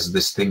as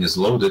this thing is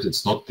loaded,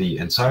 it's not the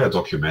entire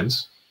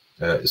document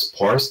is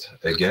parsed.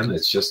 Again,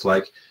 it's just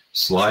like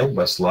slide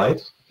by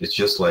slide. It's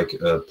just like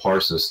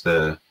parses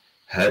the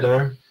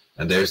header,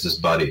 and there's this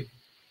body.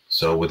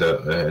 So with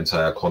the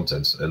entire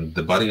content, and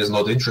the body is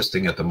not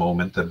interesting at the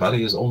moment. The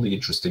body is only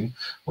interesting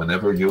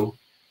whenever you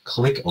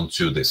click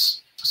onto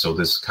this. So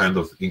this kind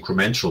of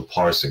incremental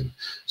parsing.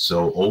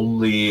 So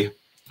only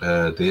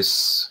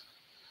this,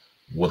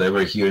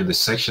 whatever here in this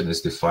section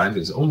is defined,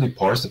 is only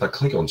parsed if I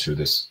click onto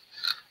this.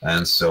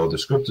 And so the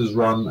script is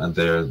run, and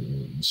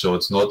so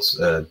it's not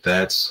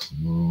that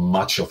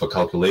much of a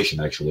calculation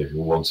actually, if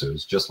you want to.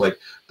 It's just like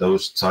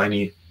those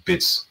tiny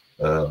bits.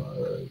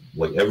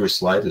 Like every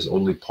slide is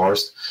only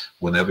parsed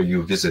whenever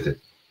you visit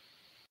it,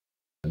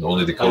 and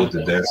only the code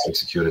that there is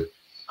executed.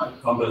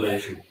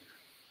 Compilation.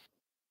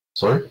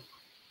 Sorry?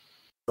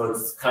 So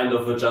it's kind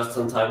of a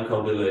just-in-time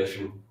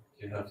compilation.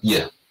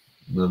 Yeah,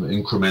 the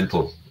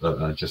incremental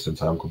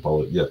just-in-time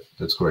compilation. Yeah,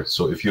 that's correct.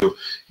 So if you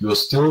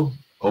still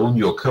own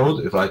your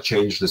code, if I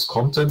change this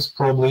content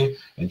probably,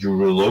 and you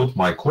reload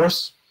my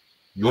course,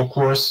 your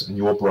course and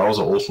your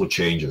browser also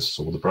changes.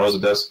 So what the browser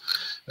does,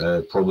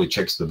 probably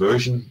checks the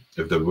version.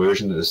 If the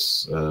version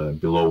is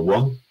below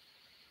 1,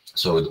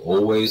 so it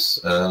always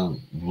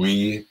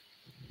reinterprets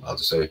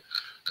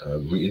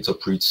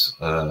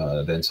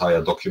the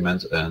entire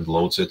document and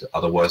loads it.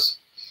 Otherwise,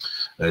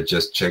 it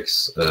just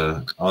checks,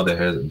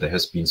 there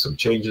has been some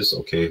changes,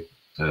 okay,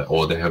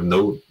 or there have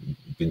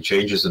been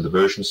changes in the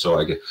version, so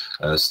I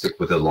stick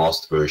with the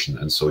last version,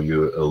 and so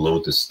you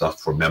load this stuff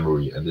from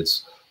memory, and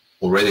it's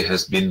already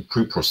has been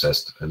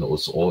pre-processed, and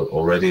it's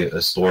already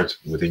stored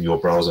within your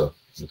browser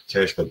with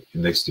cache, but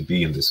indexed to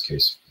B in this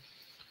case.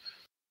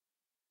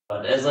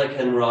 But as I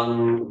can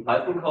run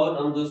Python code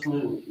on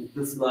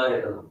this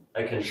slide,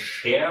 I can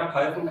share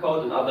Python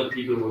code, and other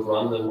people would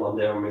run them on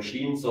their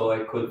machine, so I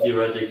could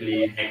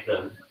theoretically hack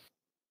them.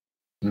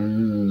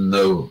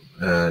 No,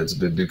 it's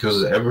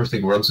because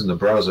everything runs in the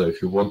browser.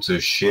 If you want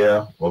to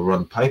share or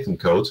run Python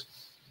code,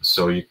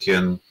 so you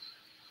can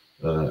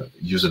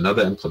use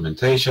another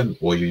implementation,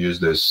 or you use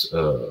this,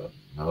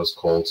 how it's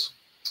called,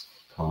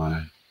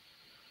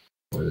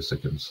 wait a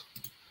second.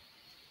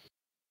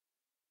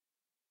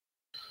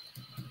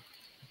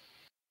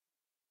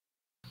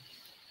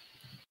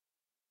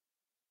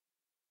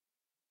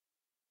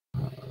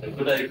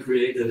 Could I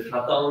create a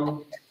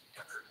shutdown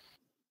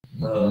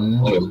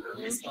No.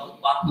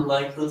 button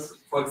like this,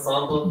 for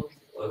example?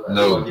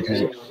 No,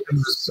 because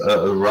it's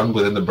run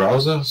within the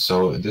browser.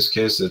 So in this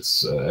case,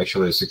 it's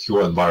actually a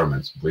secure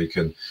environment where you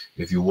can,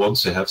 if you want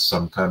to have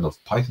some kind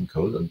of Python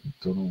code, I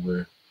don't know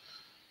where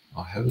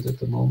I have it at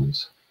the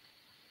moment.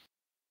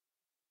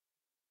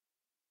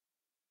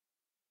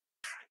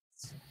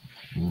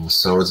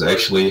 So it's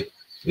actually,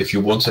 if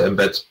you want to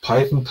embed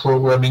Python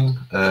programming,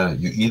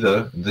 you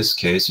either, in this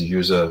case, you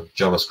use a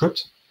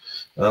JavaScript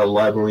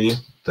library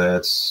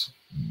that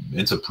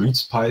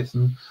interprets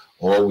Python,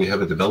 or we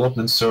have a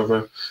development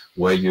server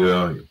where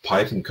your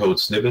Python code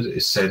snippet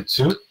is sent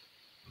to.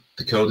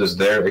 The code is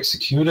there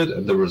executed,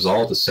 and the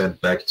result is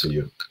sent back to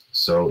you.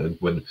 So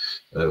when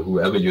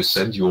whoever you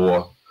send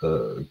your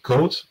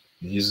code,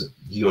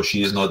 he or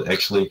she is not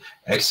actually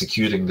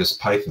executing this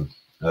Python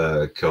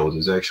code.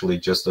 It's actually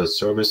just a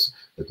service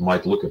that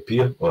might look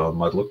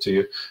to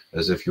you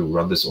as if you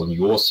run this on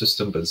your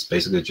system, but it's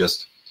basically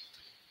just,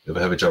 if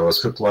I have a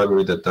JavaScript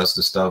library that does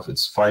the stuff,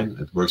 it's fine.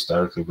 It works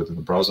directly within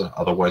the browser.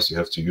 Otherwise, you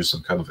have to use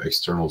some kind of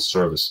external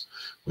service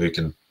where you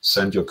can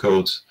send your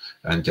code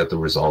and get the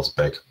results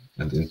back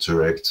and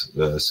interact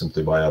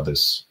simply via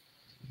this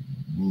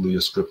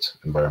LiaScript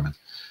environment.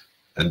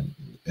 And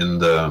in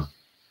the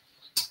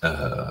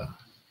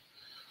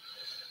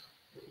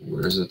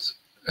where is it?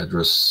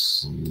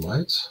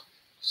 Edrys-Lite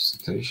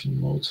station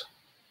mode.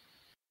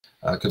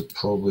 I could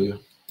probably,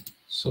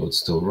 so it's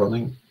still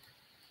running.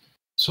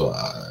 So,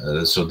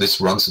 so this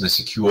runs in a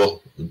secure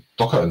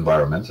Docker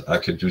environment. I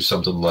could do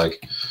something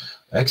like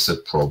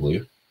exit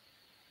probably.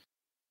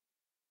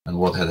 And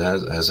what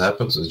has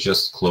happened is it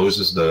just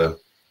closes the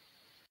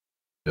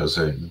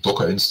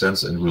Docker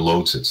instance and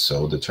reloads it.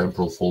 So the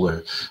temporal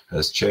folder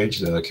has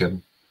changed, and I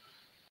can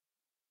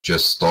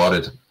just start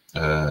it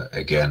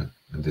again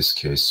in this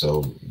case.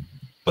 So,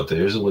 but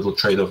there is a little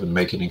trade-off in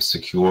making it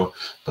secure,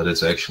 but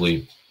it's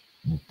actually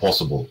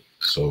possible.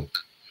 So,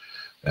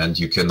 and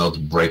you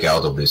cannot break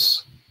out of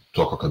this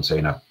Docker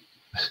container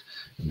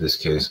in this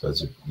case.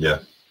 But yeah.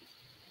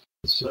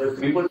 So if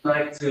we would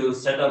like to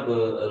set up a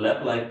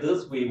lab like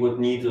this, we would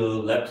need a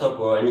laptop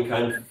or any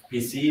kind of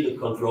PC that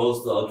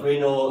controls the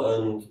Arduino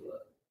and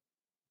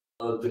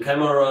the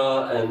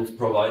camera and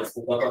provides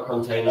the Docker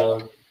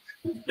container,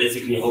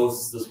 basically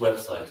hosts this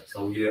website.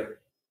 So here.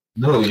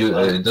 No,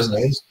 it doesn't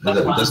host.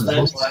 It doesn't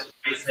host.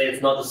 They say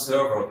it's not a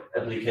server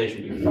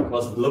application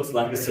because it looks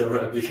like a server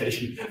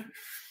application.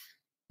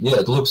 Yeah,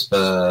 it looks.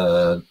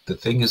 The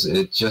thing is,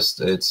 it's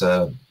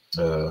a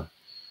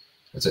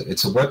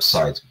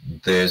website.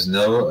 There's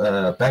no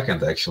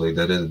backend actually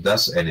that it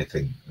does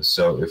anything.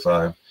 So if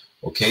I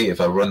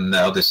run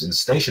now this in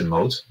station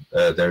mode,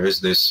 there is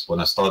this. When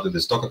I started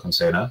this Docker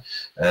container,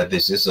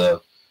 this is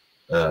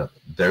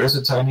there is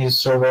a tiny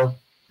server.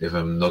 If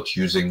I'm not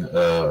using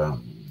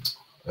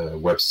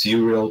web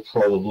serial,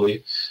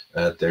 probably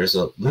there's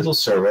a little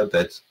server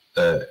that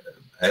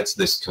adds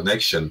this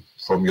connection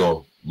from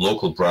your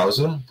local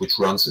browser, which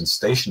runs in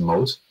station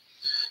mode.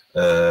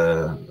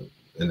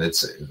 And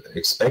it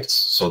expects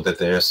so that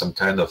there's some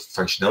kind of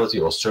functionality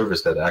or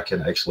service that I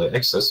can actually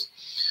access,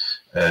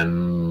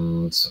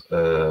 and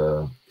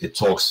it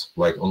talks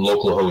like on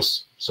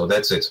localhost. So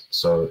that's it.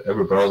 So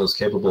every browser is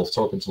capable of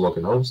talking to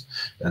localhost,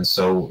 and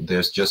so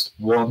there's just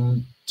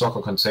one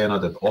Docker container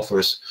that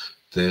offers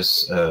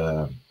this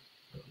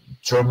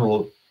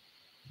terminal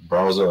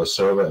browser or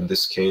server in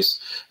this case,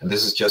 and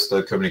this is just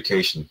a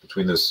communication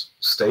between this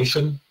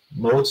station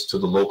mode to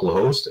the local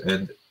host,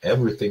 and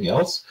everything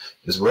else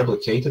is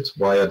replicated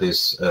via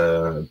this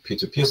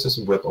peer-to-peer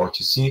system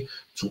WebRTC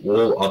to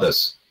all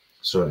others.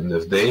 So, and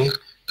if they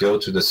go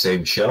to the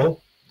same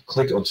shell,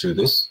 click onto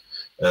this.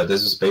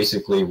 This is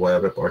basically via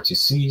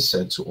WebRTC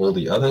sent to all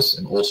the others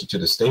and also to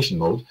the station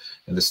mode.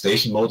 And the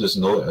station mode is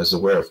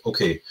aware of,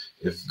 okay,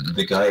 if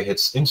the guy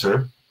hits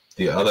enter,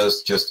 the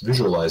others just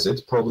visualize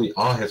it. Probably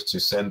I have to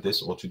send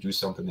this or to do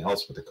something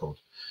else with the code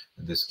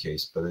in this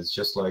case. But it's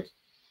just like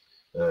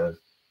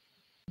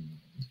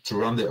to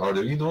run the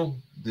Arduino,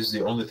 this is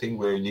the only thing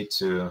where you need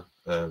to,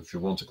 if you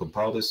want to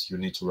compile this, you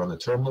need to run a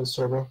terminal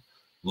server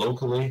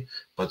locally,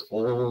 but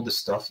all the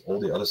stuff, all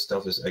the other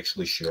stuff is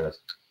actually shared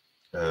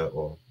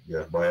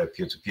via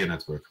peer-to-peer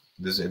network.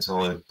 This is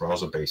entirely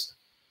browser-based.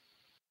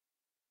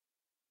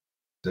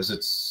 Does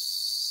it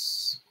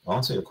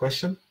answer your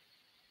question?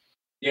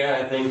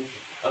 Yeah, I think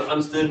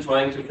I'm still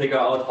trying to figure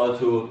out how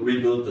to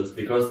rebuild this,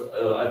 because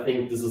I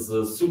think this is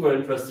a super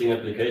interesting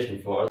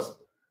application for us.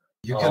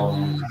 You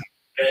can.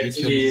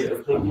 Actually,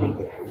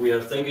 we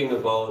are thinking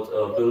about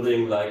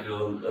building like a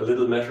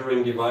little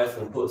measuring device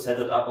and set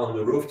it up on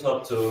the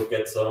rooftop to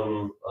get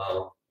some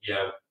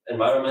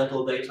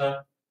environmental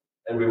data,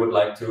 and we would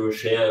like to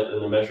share it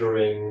in a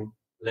measuring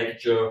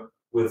lecture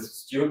with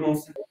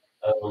students.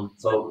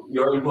 So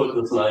your input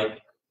is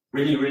like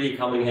really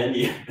coming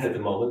handy at the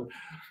moment.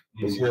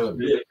 Really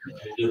appreciate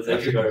it.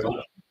 Thank you very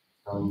much.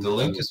 The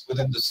link is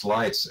within the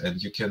slides,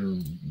 and you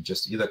can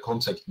just either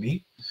contact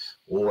me,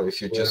 or if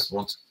you just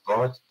want to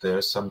start,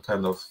 there's some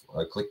kind of,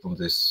 I clicked on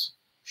this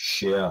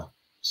share.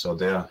 So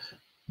there are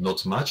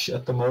not much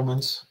at the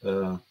moment.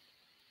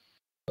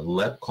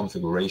 Lab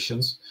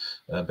configurations,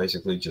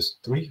 basically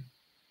just 3.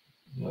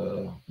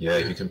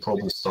 You can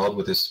probably start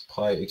with this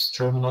PyX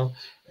terminal,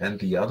 and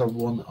the other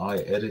one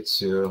I added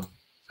to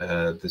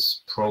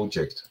this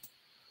project.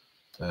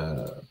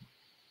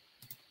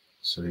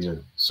 So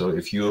here, so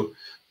if you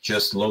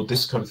just load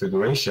this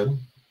configuration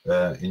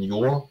in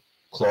your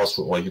class,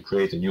 or you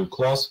create a new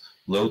class,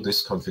 load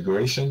this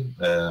configuration,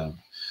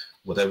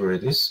 whatever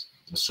it is.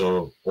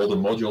 So all the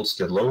modules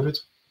get loaded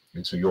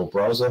into your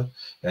browser,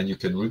 and you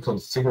can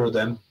reconfigure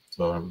them,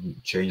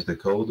 change the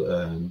code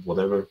and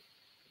whatever,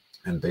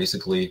 and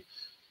basically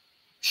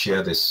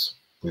share this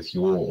with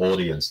your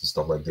audience and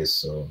stuff like this.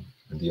 So,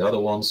 and the other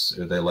ones,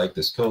 if they like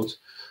this code,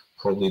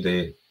 probably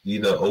they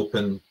either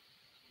open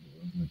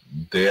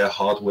their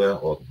hardware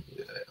or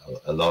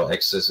allow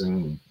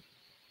accessing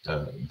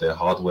their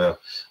hardware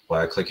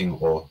via clicking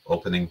or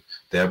opening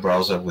their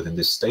browser within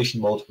this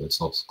station mode, where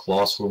it's not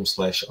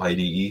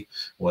classroom/IDE,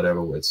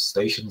 whatever, where it's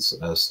stations/IDE,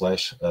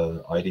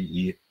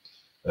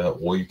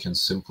 or you can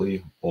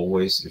simply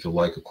always, if you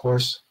like a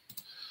course,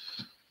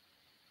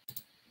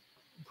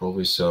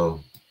 probably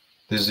so.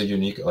 This is a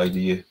unique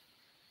idea.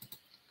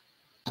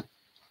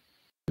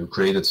 you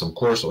created some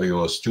course or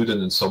you're a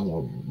student in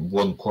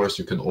one course,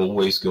 you can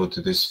always go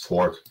to this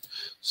fork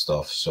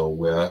stuff. So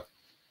where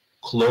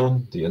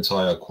clone the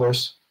entire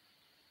course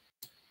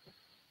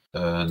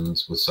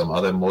and with some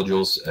other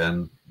modules,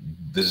 and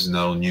this is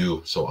now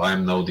new. So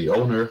I'm now the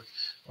owner.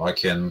 I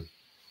can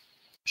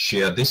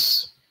share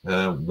this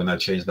when I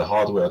change the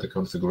hardware, the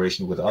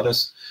configuration with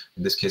others,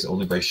 in this case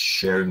only by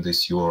sharing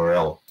this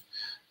URL.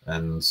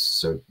 And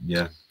so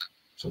yeah,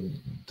 so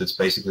that's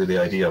basically the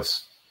idea of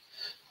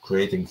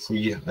creating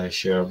free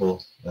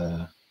shareable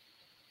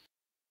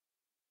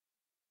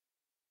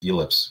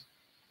elabs.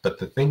 But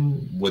the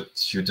thing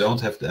what you don't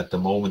have at the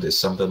moment is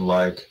something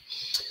like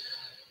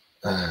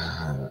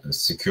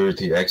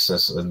security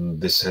access,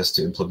 and this has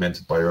to implement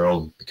it by your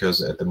own,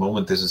 because at the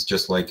moment this is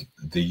just like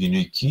the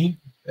unique key.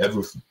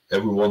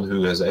 Everyone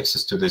who has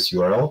access to this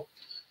URL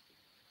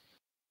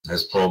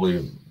has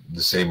probably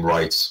the same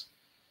rights.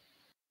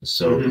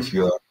 So if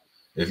you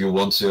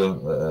want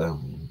to,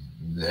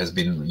 it has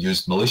been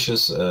used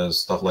malicious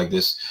stuff like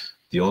this,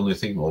 the only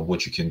thing or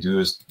what you can do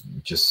is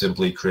just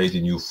simply create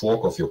a new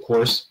fork of your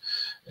course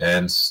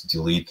and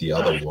delete the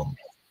other one.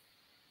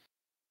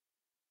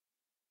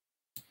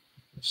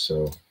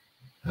 So,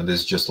 and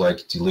it's just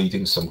like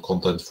deleting some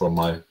content from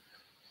my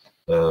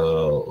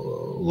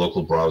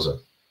local browser.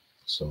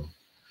 So,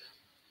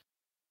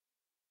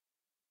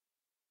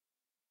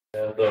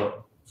 yeah,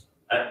 so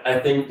I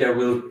think there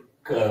will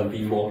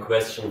be more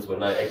questions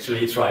when I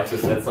actually try to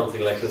set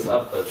something like this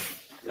up. But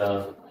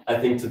I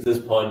think to this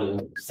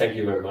point, thank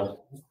you very much.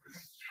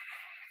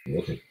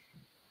 Okay.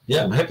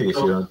 Yeah, I'm happy if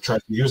you try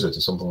to use it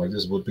or something like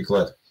this. Would be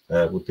glad.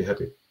 Would be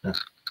happy. Yeah.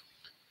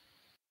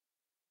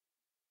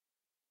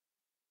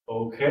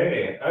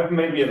 Okay, I have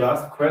maybe a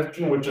last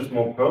question, which is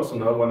more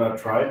personal. When I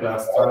tried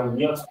last time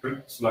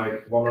LiaScript,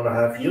 like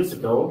 1.5 years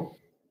ago,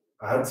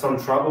 I had some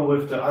trouble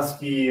with the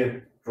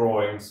ASCII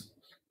drawings.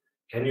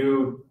 Can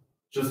you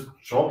just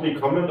shortly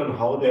comment on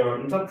how they are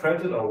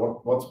interpreted,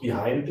 or what's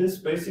behind this,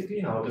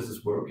 basically, how this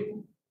is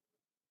working?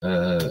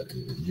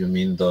 You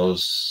mean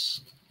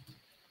those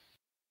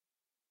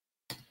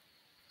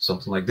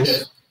something like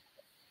this?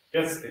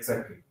 Yes,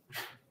 exactly.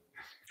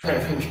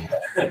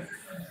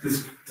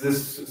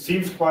 This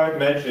seems quite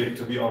magic,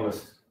 to be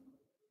honest.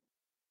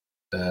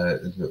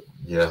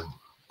 Yeah,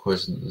 of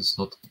course it's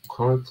not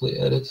correctly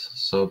edited,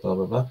 so blah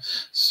blah blah.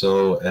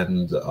 So,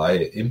 and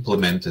I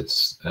implemented,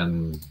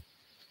 and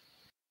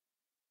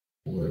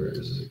where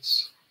is it?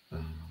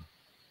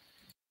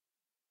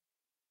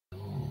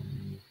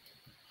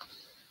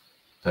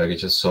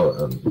 Packages.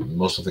 So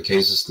most of the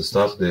cases, the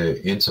stuff,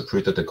 the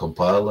interpreter, the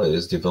compiler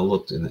is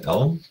developed in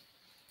Elm.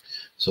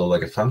 So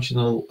like a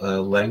functional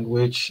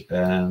language,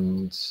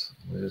 and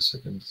wait a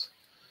second.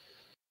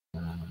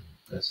 Okay.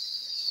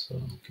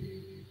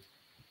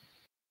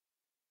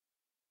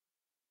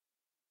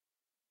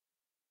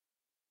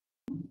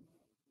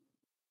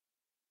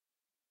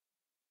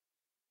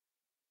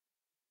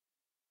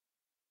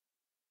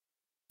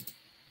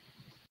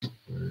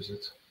 Where is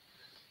it?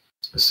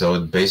 So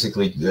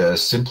basically,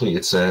 simply,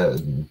 it's a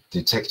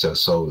detector.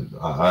 So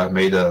I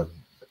made a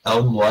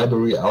Elm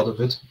library out of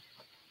it.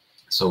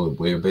 So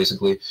we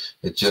basically,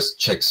 it just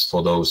checks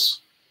for those,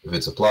 if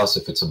it's a plus,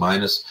 if it's a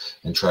minus,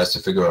 and tries to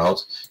figure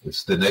out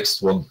if the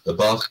next one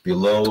above,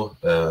 below,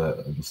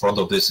 in front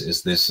of this,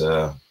 is this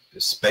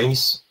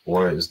space,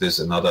 or is this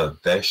another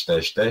dash,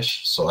 dash,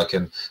 dash. So I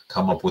can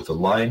come up with a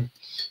line.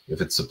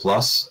 If it's a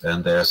plus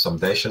and there are some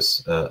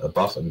dashes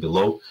above and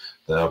below,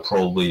 there are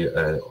probably,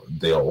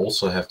 they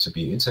also have to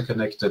be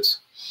interconnected.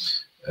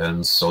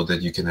 And so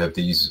that you can have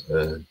these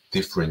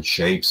different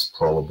shapes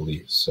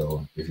probably.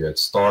 So if you had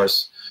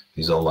stars,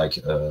 these are like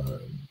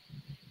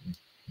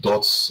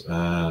dots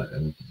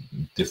and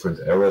different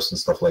arrows and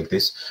stuff like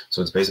this.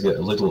 So it's basically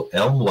a little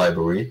Elm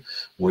library,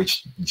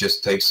 which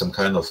just takes some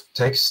kind of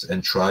text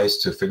and tries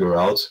to figure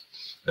out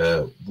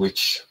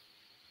which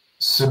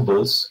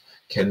symbols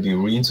can be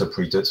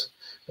reinterpreted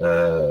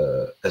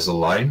as a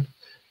line,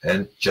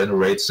 and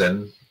generates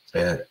then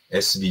a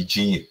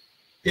SVG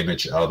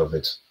image out of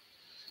it.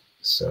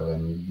 So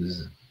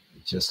this,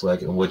 just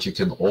like, and what you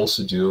can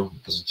also do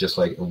is just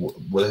like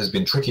what has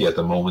been tricky at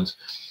the moment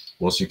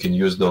was you can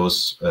use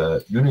those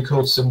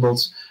Unicode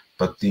symbols,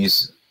 but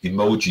these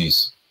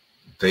emojis,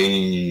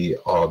 they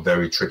are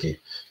very tricky,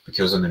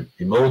 because an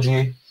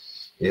emoji,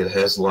 it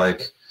has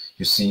like,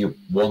 you see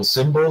one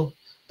symbol,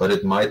 but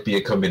it might be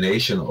a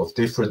combination of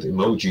different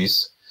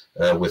emojis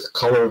with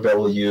color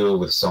value,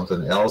 with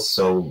something else.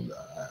 So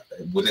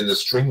within the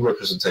string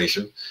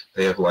representation,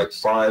 they have like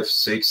 5,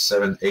 6,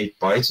 7, 8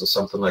 bytes or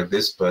something like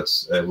this, but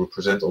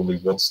represent only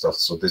one stuff.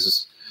 So this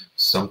is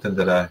something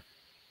that I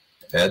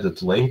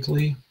added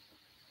lately,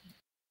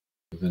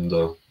 even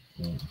though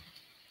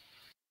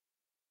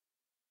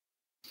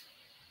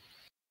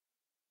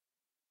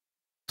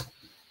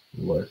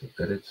live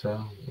editor,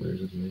 where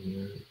is it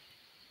here?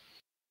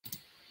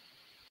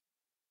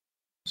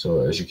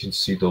 So as you can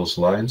see those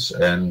lines,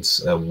 and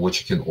what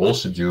you can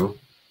also do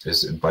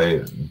is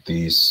by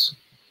these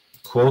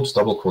quotes,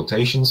 double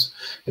quotations.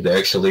 It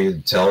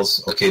actually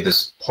tells, okay,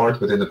 this part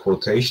within the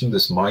quotation,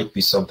 this might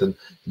be something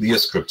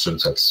LiaScript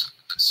syntax.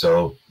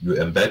 So you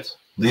embed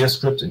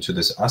LiaScript into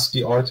this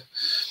ASCII art.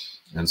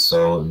 And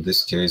so in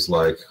this case,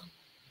 like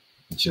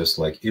just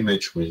like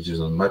image, which is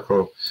on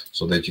macro,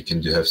 so that you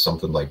can have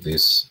something like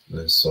this.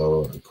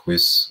 So a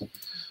quiz,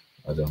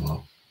 I don't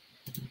know,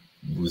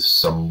 with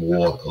some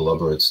more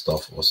elaborate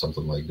stuff or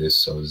something like this.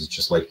 So it's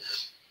just like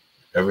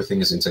everything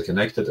is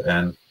interconnected,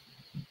 and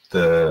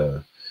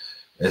the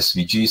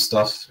SVG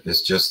stuff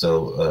is just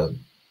a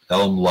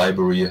Elm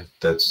library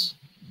that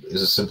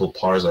is a simple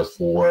parser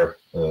for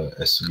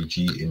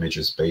SVG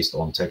images based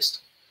on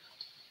text.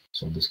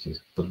 So in this case,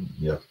 but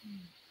yeah.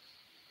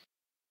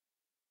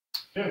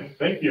 Yeah,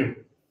 thank you.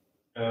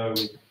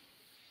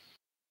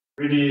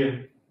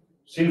 Really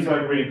seems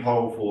like really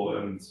powerful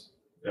and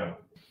yeah,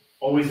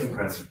 always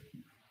impressive.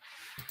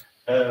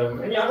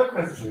 Any other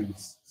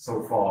questions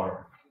so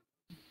far?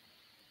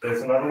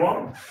 There's another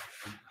one.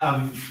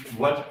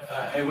 What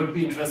I would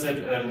be interested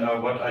in,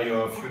 what are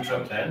your future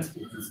plans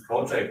with this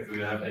project? Do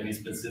you have any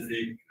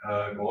specific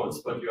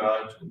goals what you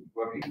are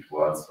working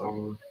towards?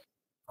 Or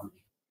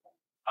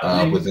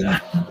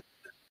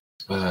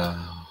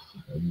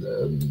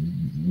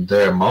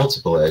there are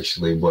multiple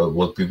actually. What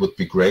would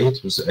be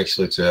great was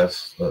actually to have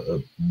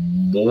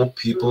more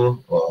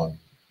people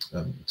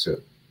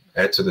to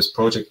add to this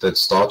project that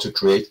start to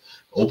create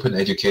open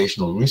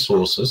educational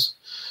resources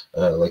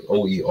like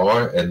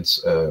OER and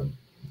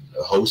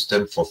host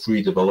them for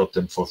free, develop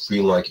them for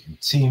free, like in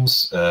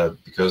Teams,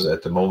 because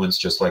at the moment it's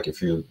just like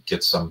if you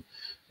get some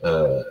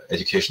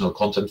educational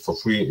content for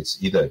free,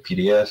 it's either a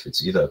PDF,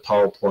 it's either a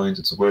PowerPoint,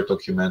 it's a Word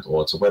document,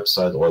 or it's a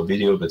website or a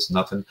video, but it's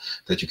nothing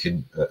that you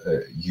can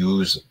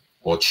use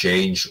or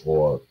change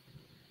or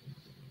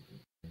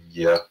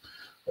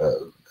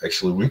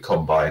actually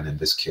recombine in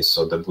this case.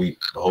 So that we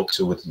hope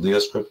to, with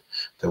LiaScript,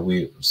 that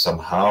we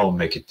somehow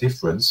make a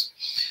difference.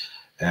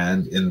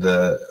 And in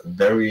the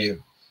very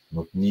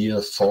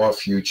near far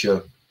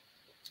future,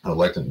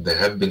 like there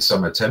have been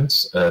some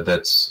attempts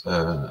that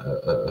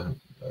a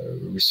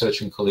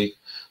researching colleague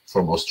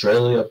from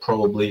Australia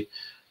probably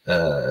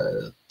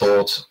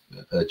thought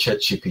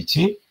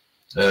ChatGPT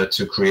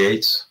to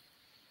create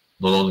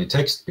not only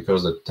text,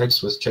 because the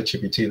text with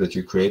ChatGPT that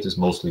you create is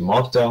mostly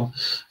Markdown,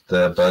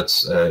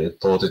 but it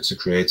thought it to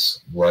create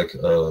like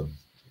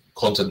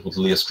content with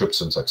LiaScript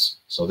syntax.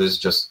 So this is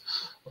just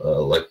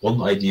like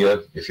one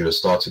idea. If you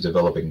start to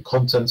developing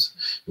content,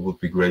 it would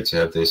be great to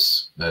have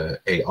this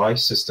AI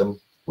system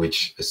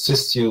which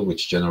assists you,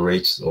 which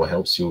generates or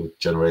helps you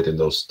generating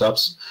those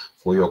stubs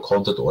for your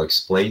content or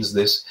explains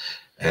this.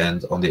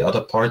 And on the other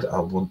part, I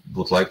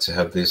would like to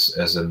have this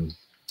as an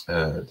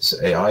this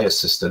AI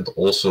assistant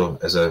also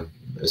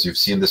as you've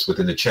seen this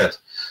within the chat.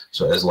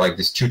 So as like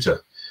this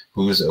tutor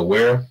who is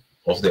aware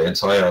of the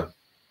entire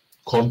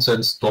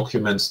content,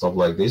 documents, stuff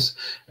like this,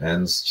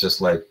 and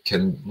just like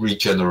can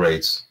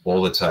regenerate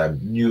all the time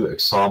new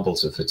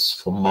examples if it's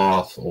for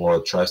math,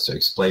 or tries to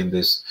explain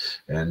this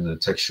in a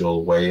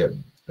textual way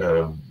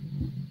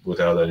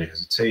without any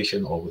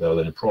hesitation or without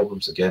any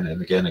problems again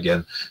and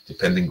again,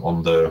 depending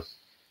on the,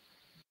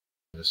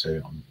 say,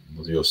 on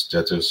your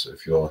status,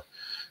 if you're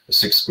a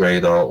sixth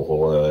grader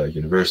or a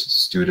university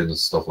student and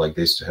stuff like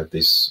this, to have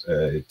this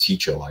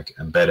teacher like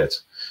embedded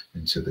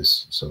into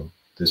this. So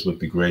this would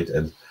be great.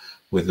 And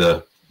with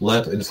the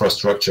lab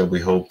infrastructure, we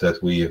hope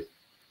that we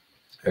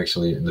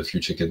actually in the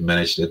future can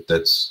manage it,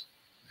 that's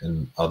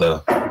in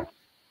other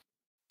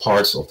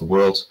parts of the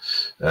world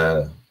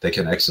they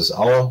can access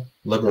our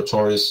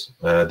laboratories,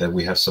 that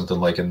we have something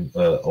like an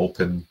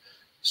open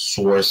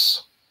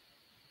source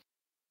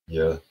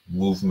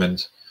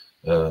movement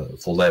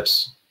for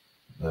labs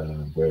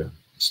where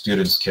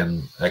students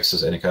can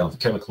access any kind of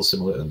chemical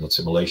not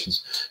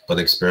simulations, but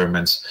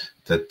experiments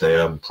that they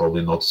are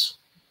probably not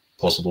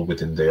possible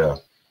within their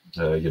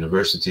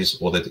universities,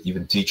 or that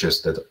even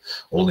teachers that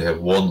only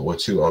have one or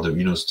two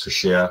Arduinos to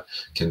share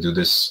can do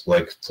this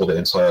like for the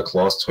entire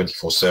class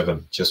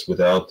 24/7, just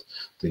without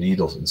the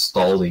need of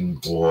installing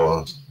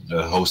or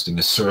hosting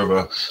a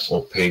server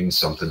or paying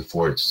something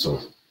for it. So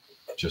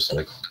just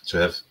like to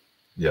have,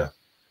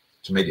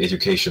 to make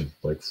education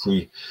like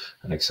free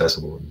and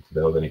accessible and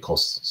without any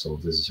costs. So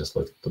this is just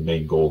like the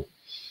main goal.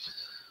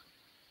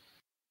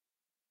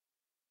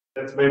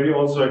 That's maybe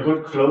also a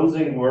good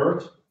closing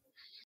word.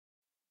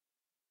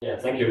 Yeah,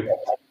 thank you.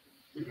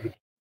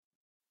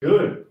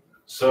 Good.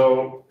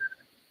 So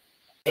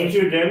thank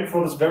you again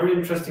for this very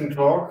interesting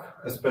talk,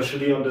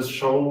 especially on this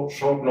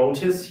short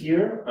notice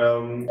here.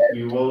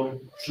 We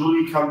will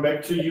surely come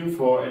back to you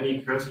for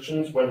any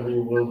questions when we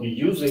will be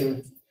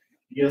using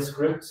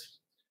LiaScript.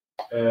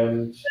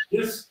 And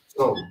yes,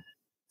 so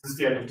this is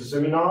the end of the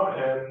seminar,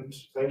 and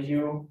thank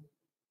you,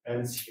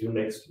 and see you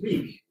next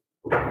week.